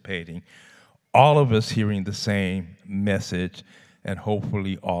participating, all of us hearing the same message, and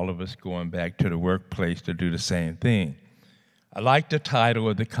hopefully all of us going back to the workplace to do the same thing. I like the title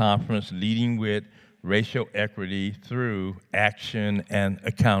of the conference, Leading with Racial Equity Through Action and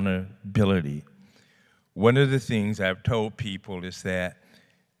Accountability. One of the things I've told people is that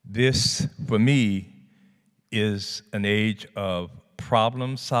this, for me, is an age of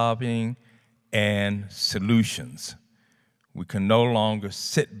problem solving and solutions. We can no longer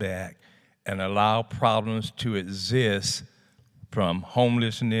sit back and allow problems to exist, from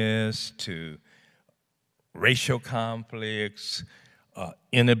homelessness to racial conflicts,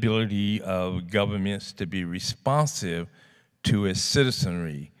 inability of governments to be responsive to its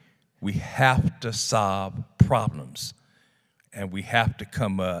citizenry. We have to solve problems, and we have to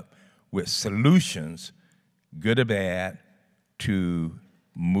come up with solutions, good or bad, to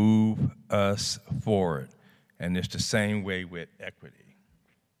move us forward. And it's the same way with equity.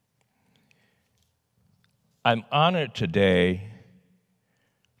 I'm honored today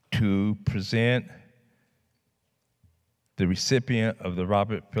to present the recipient of the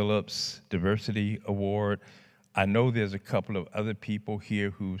Robert Phillips Diversity Award. I know there's a couple of other people here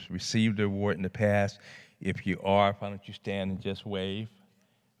who's received the award in the past. If you are, why don't you stand and just wave?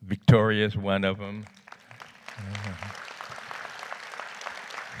 Victoria is one of them.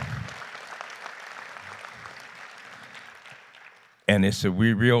 And it's a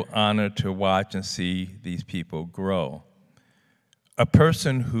real honor to watch and see these people grow. A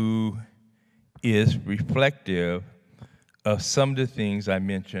person who is reflective of some of the things I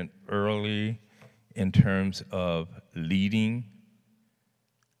mentioned early in terms of leading,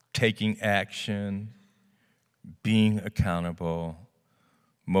 taking action, being accountable,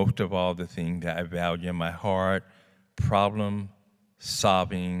 most of all the thing that I value in my heart,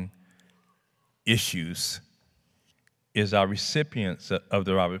 problem-solving issues, is our recipients of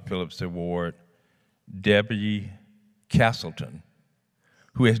the Robert Phillips Award, Debbie Caselton,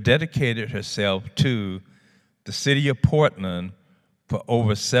 who has dedicated herself to the city of Portland for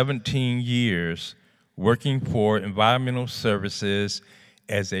over 17 years, working for environmental services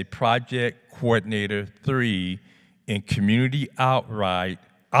as a project coordinator 3 in community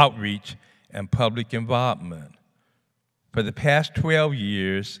outreach and public involvement. For the past 12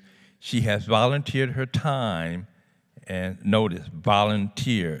 years, she has volunteered her time, and notice,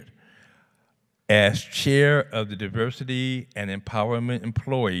 volunteered, as chair of the Diversity and Empowerment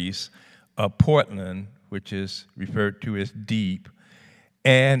Employees of Portland, which is referred to as DEEP,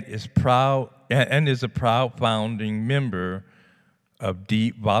 and is a proud founding member of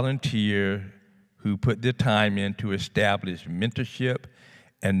DEEP Volunteer, who put their time in to establish mentorship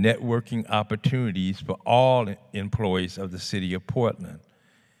and networking opportunities for all employees of the city of Portland.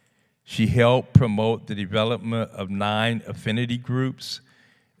 She helped promote the development of 9 affinity groups,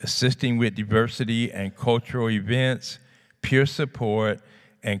 assisting with diversity and cultural events, peer support,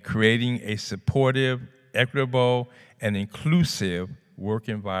 and creating a supportive, equitable, and inclusive work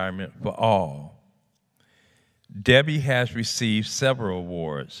environment for all. Debbie has received several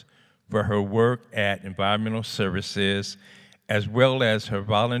awards for her work at environmental services, as well as her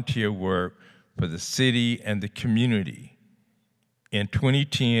volunteer work for the city and the community. In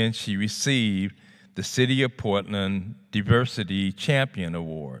 2010, she received the City of Portland Diversity Champion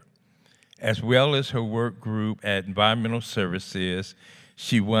Award. As well as her work group at Environmental Services,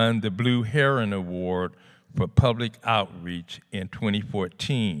 she won the Blue Heron Award for Public Outreach in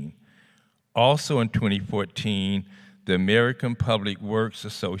 2014. Also in 2014, the American Public Works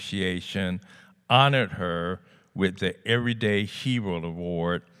Association honored her with the Everyday Hero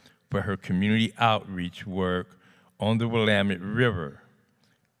Award for her community outreach work on the Willamette River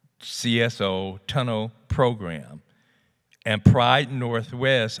CSO Tunnel Program, and Pride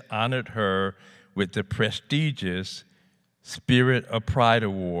Northwest honored her with the prestigious Spirit of Pride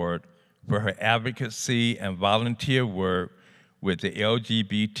Award for her advocacy and volunteer work with the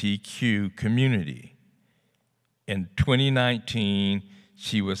LGBTQ community. In 2019,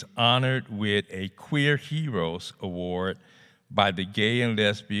 she was honored with a Queer Heroes Award by the Gay and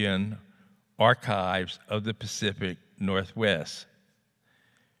Lesbian Archives of the Pacific Northwest.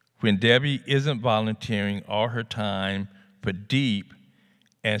 When Debbie isn't volunteering all her time for DEEP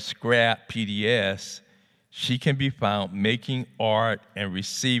and Scrap PDS, she can be found making art and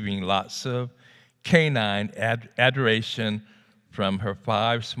receiving lots of canine adoration from her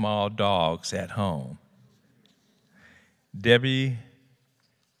 5 small dogs at home. Debbie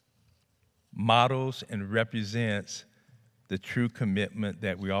models and represents the true commitment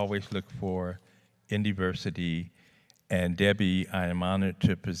that we always look for in diversity. And Debbie, I am honored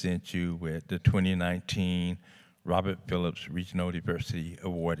to present you with the 2019 Robert Phillips Regional Diversity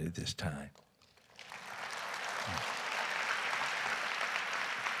Award at this time.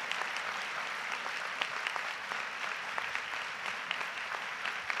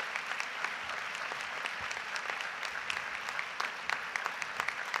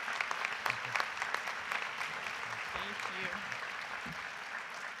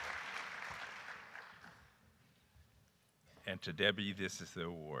 And to Debbie, this is the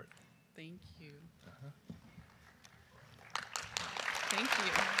award. Thank you. Thank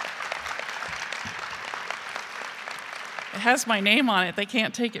you. It has my name on it. They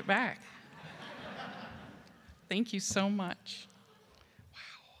can't take it back. Thank you so much. Wow,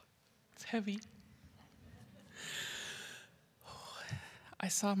 it's heavy. I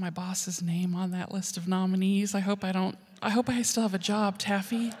saw my boss's name on that list of nominees. I hope I still have a job,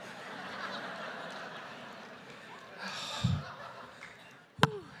 Taffy.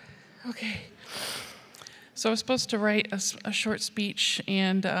 Okay, so I was supposed to write a short speech,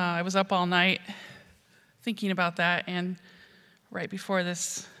 and I was up all night thinking about that, and right before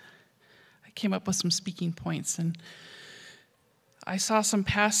this, I came up with some speaking points, and I saw some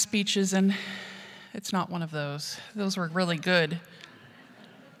past speeches, and it's not one of those. Those were really good.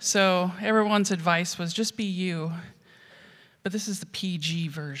 So everyone's advice was just be you, but this is the PG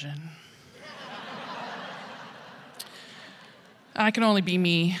version. And I can only be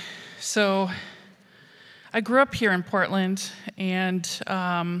me. So I grew up here in Portland, and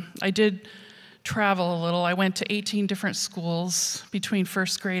I did travel a little. I went to 18 different schools between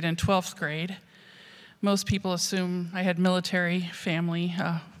 1st grade and 12th grade. Most people assume I had military family,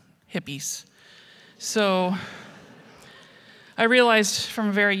 hippies. So I realized from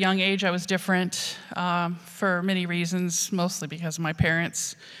a very young age I was different for many reasons, mostly because of my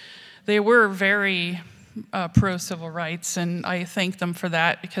parents. They were very pro-civil rights, and I thank them for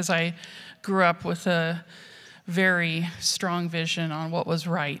that because I grew up with a very strong vision on what was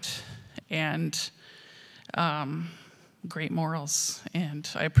right and great morals, and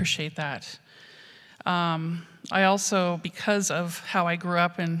I appreciate that. I also, because of how I grew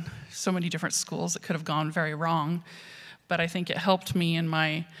up in so many different schools, it could have gone very wrong, but I think it helped me in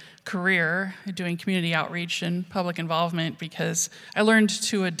my career doing community outreach and public involvement because I learned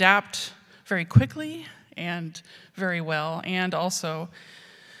to adapt very quickly and very well, and also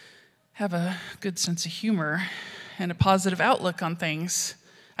have a good sense of humor and a positive outlook on things.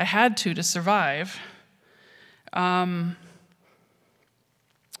 I had to survive. I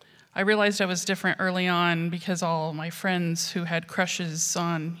realized I was different early on because all my friends who had crushes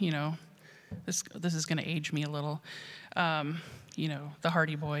on, this is going to age me a little, the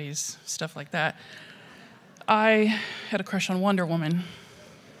Hardy Boys, stuff like that. I had a crush on Wonder Woman.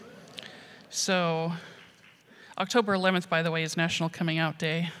 So October 11th, by the way, is National Coming Out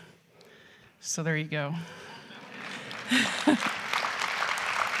Day. So there you go.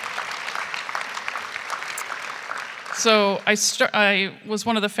 So I was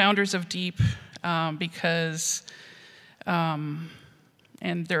one of the founders of DEEP because, and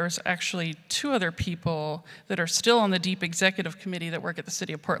there's actually 2 other people that are still on the DEEP Executive Committee that work at the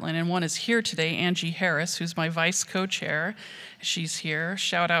City of Portland, and one is here today, Angie Harris, who's my vice co-chair. She's here.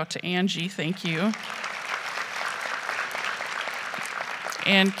 Shout out to Angie, thank you.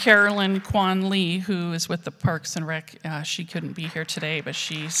 And Carolyn Kwan Lee, who is with the Parks and Rec. She couldn't be here today, but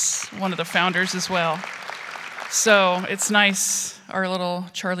she's one of the founders as well. So it's nice, our little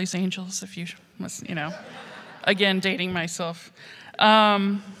Charlie's Angels, if you must, again, dating myself.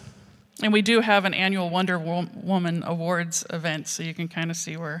 And we do have an annual Wonder Woman Awards event, so you can kind of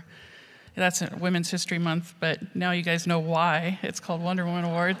see where that's Women's History Month, but now you guys know why it's called Wonder Woman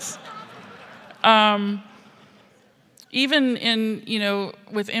Awards. even in,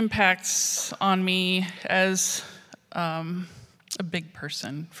 with impacts on me as a big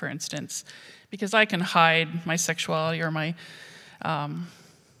person, for instance, because I can hide my sexuality or my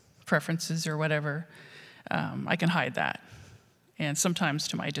preferences or whatever. I can hide that, and sometimes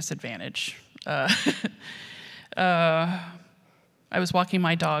to my disadvantage. I was walking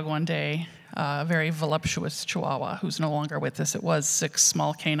my dog one day, a very voluptuous Chihuahua who's no longer with us. It was 6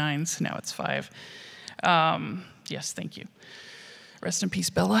 small canines, now it's 5. Yes, thank you. Rest in peace,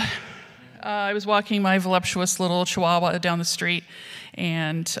 Bella. I was walking my voluptuous little Chihuahua down the street,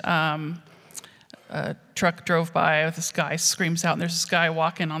 and a truck drove by. This guy screams out, and there's this guy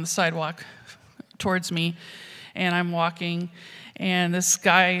walking on the sidewalk towards me, and I'm walking, and this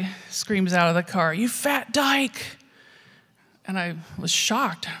guy screams out of the car, "You fat dyke!" And I was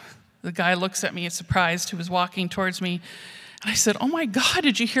shocked. The guy looks at me, surprised, who was walking towards me, and I said, "Oh my God,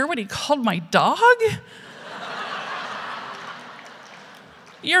 did you hear what he called my dog?"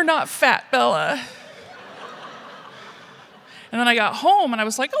 "You're not fat, Bella." And then I got home, and I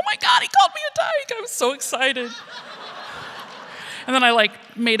was like, "Oh my God, he called me a dyke." I was so excited. And then I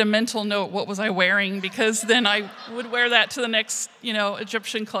made a mental note, what was I wearing? Because then I would wear that to the next,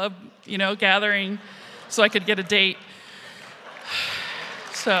 Egyptian club, gathering, so I could get a date.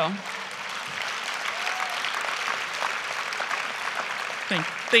 So,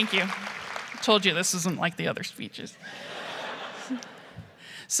 thank you. I told you this isn't like the other speeches.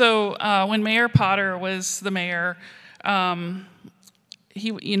 So when Mayor Potter was the mayor,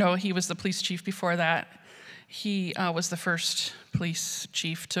 he was the police chief before that. He was the first police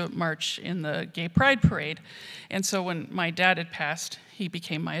chief to march in the Gay Pride Parade. And so when my dad had passed, he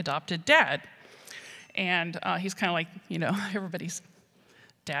became my adopted dad. And he's kind of like, everybody's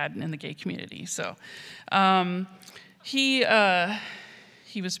dad in the gay community. So he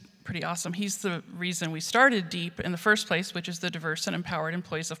was pretty awesome. He's the reason we started DEEP in the first place, which is the Diverse and Empowered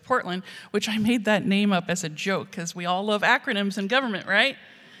Employees of Portland, which I made that name up as a joke because we all love acronyms in government, right?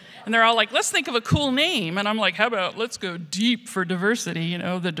 And they're all like, let's think of a cool name. And I'm like, how about let's go DEEP for diversity,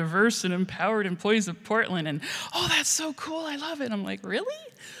 the Diverse and Empowered Employees of Portland. And, oh, that's so cool. I love it. I'm like, really?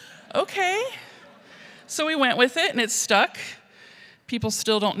 Okay. So we went with it, and it stuck. People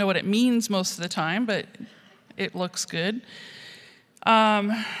still don't know what it means most of the time, but it looks good.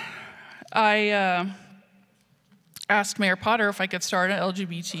 I asked Mayor Potter if I could start an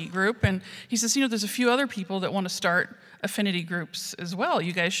LGBT group, and he says, there's a few other people that want to start affinity groups as well.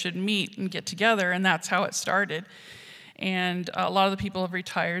 You guys should meet and get together, and that's how it started. And a lot of the people have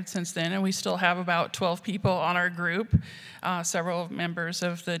retired since then, and we still have about 12 people on our group. Several members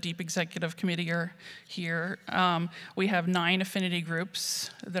of the DEEP Executive Committee are here. We have 9 affinity groups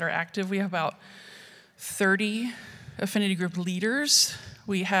that are active. We have about 30 affinity group leaders.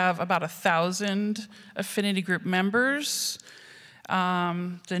 We have about 1,000 affinity group members.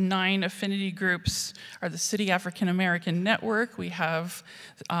 The 9 affinity groups are the City African American Network. We have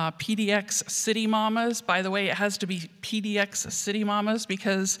PDX City Mamas. By the way, it has to be PDX City Mamas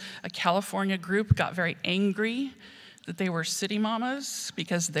because a California group got very angry that they were city mamas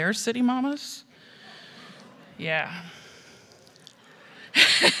because they're city mamas. Yeah.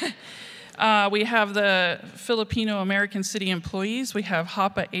 We have the Filipino American City Employees. We have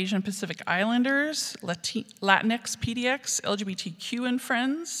HAPA Asian Pacific Islanders, Latinx PDX, LGBTQ and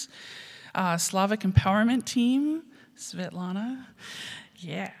Friends, Slavic Empowerment Team, Svetlana.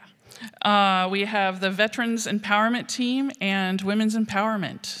 Yeah. We have the Veterans Empowerment Team and Women's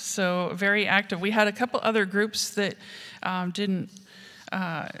Empowerment. So very active. We had a couple other groups that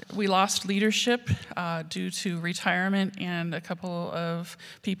we lost leadership due to retirement and a couple of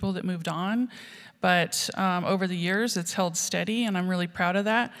people that moved on. But over the years, it's held steady, and I'm really proud of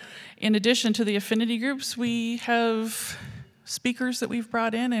that. In addition to the affinity groups, we have speakers that we've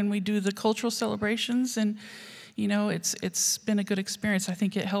brought in, and we do the cultural celebrations, and it's been a good experience. I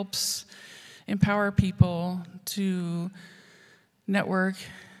think it helps empower people to network,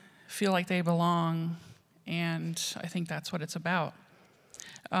 feel like they belong, and I think that's what it's about.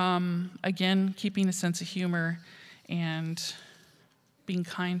 Again, keeping a sense of humor and being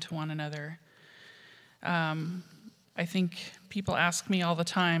kind to one another. I think people ask me all the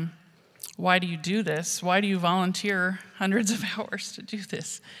time, why do you do this? Why do you volunteer hundreds of hours to do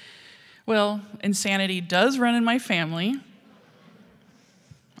this? Well, insanity does run in my family.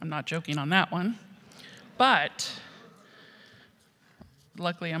 I'm not joking on that one. But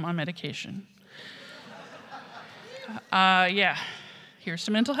luckily, I'm on medication. Yeah. Here's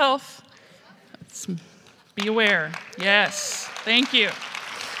to mental health. Let's be aware. Yes, thank you.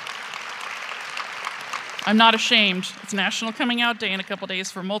 I'm not ashamed. It's National Coming Out Day in a couple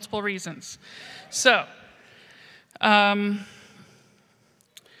days for multiple reasons. So, I'm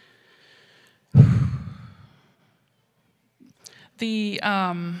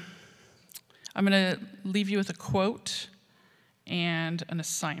going to leave you with a quote and an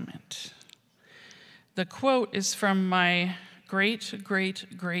assignment. The quote is from my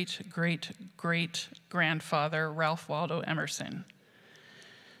great-great-great-great-great-grandfather, Ralph Waldo Emerson.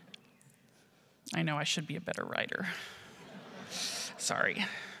 I know I should be a better writer. Sorry,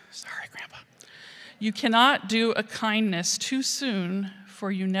 Grandpa. You cannot do a kindness too soon,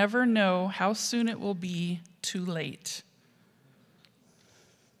 for you never know how soon it will be too late.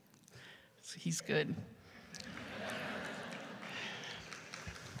 He's good.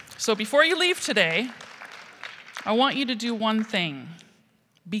 So before you leave today, I want you to do one thing.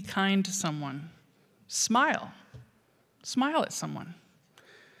 Be kind to someone. Smile. Smile at someone.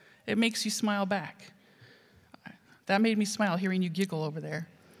 It makes you smile back. That made me smile hearing you giggle over there.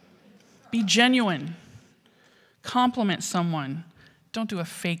 Be genuine. Compliment someone. Don't do a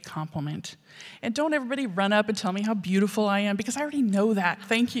fake compliment. And don't everybody run up and tell me how beautiful I am, because I already know that.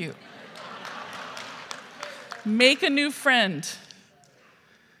 Thank you. Make a new friend.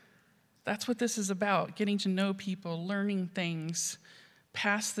 That's what this is about, getting to know people, learning things.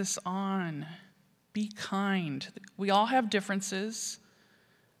 Pass this on. Be kind. We all have differences.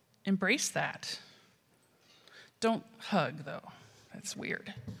 Embrace that. Don't hug, though. That's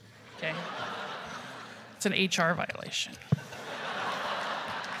weird. Okay? It's an HR violation.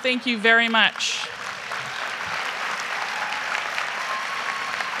 Thank you very much.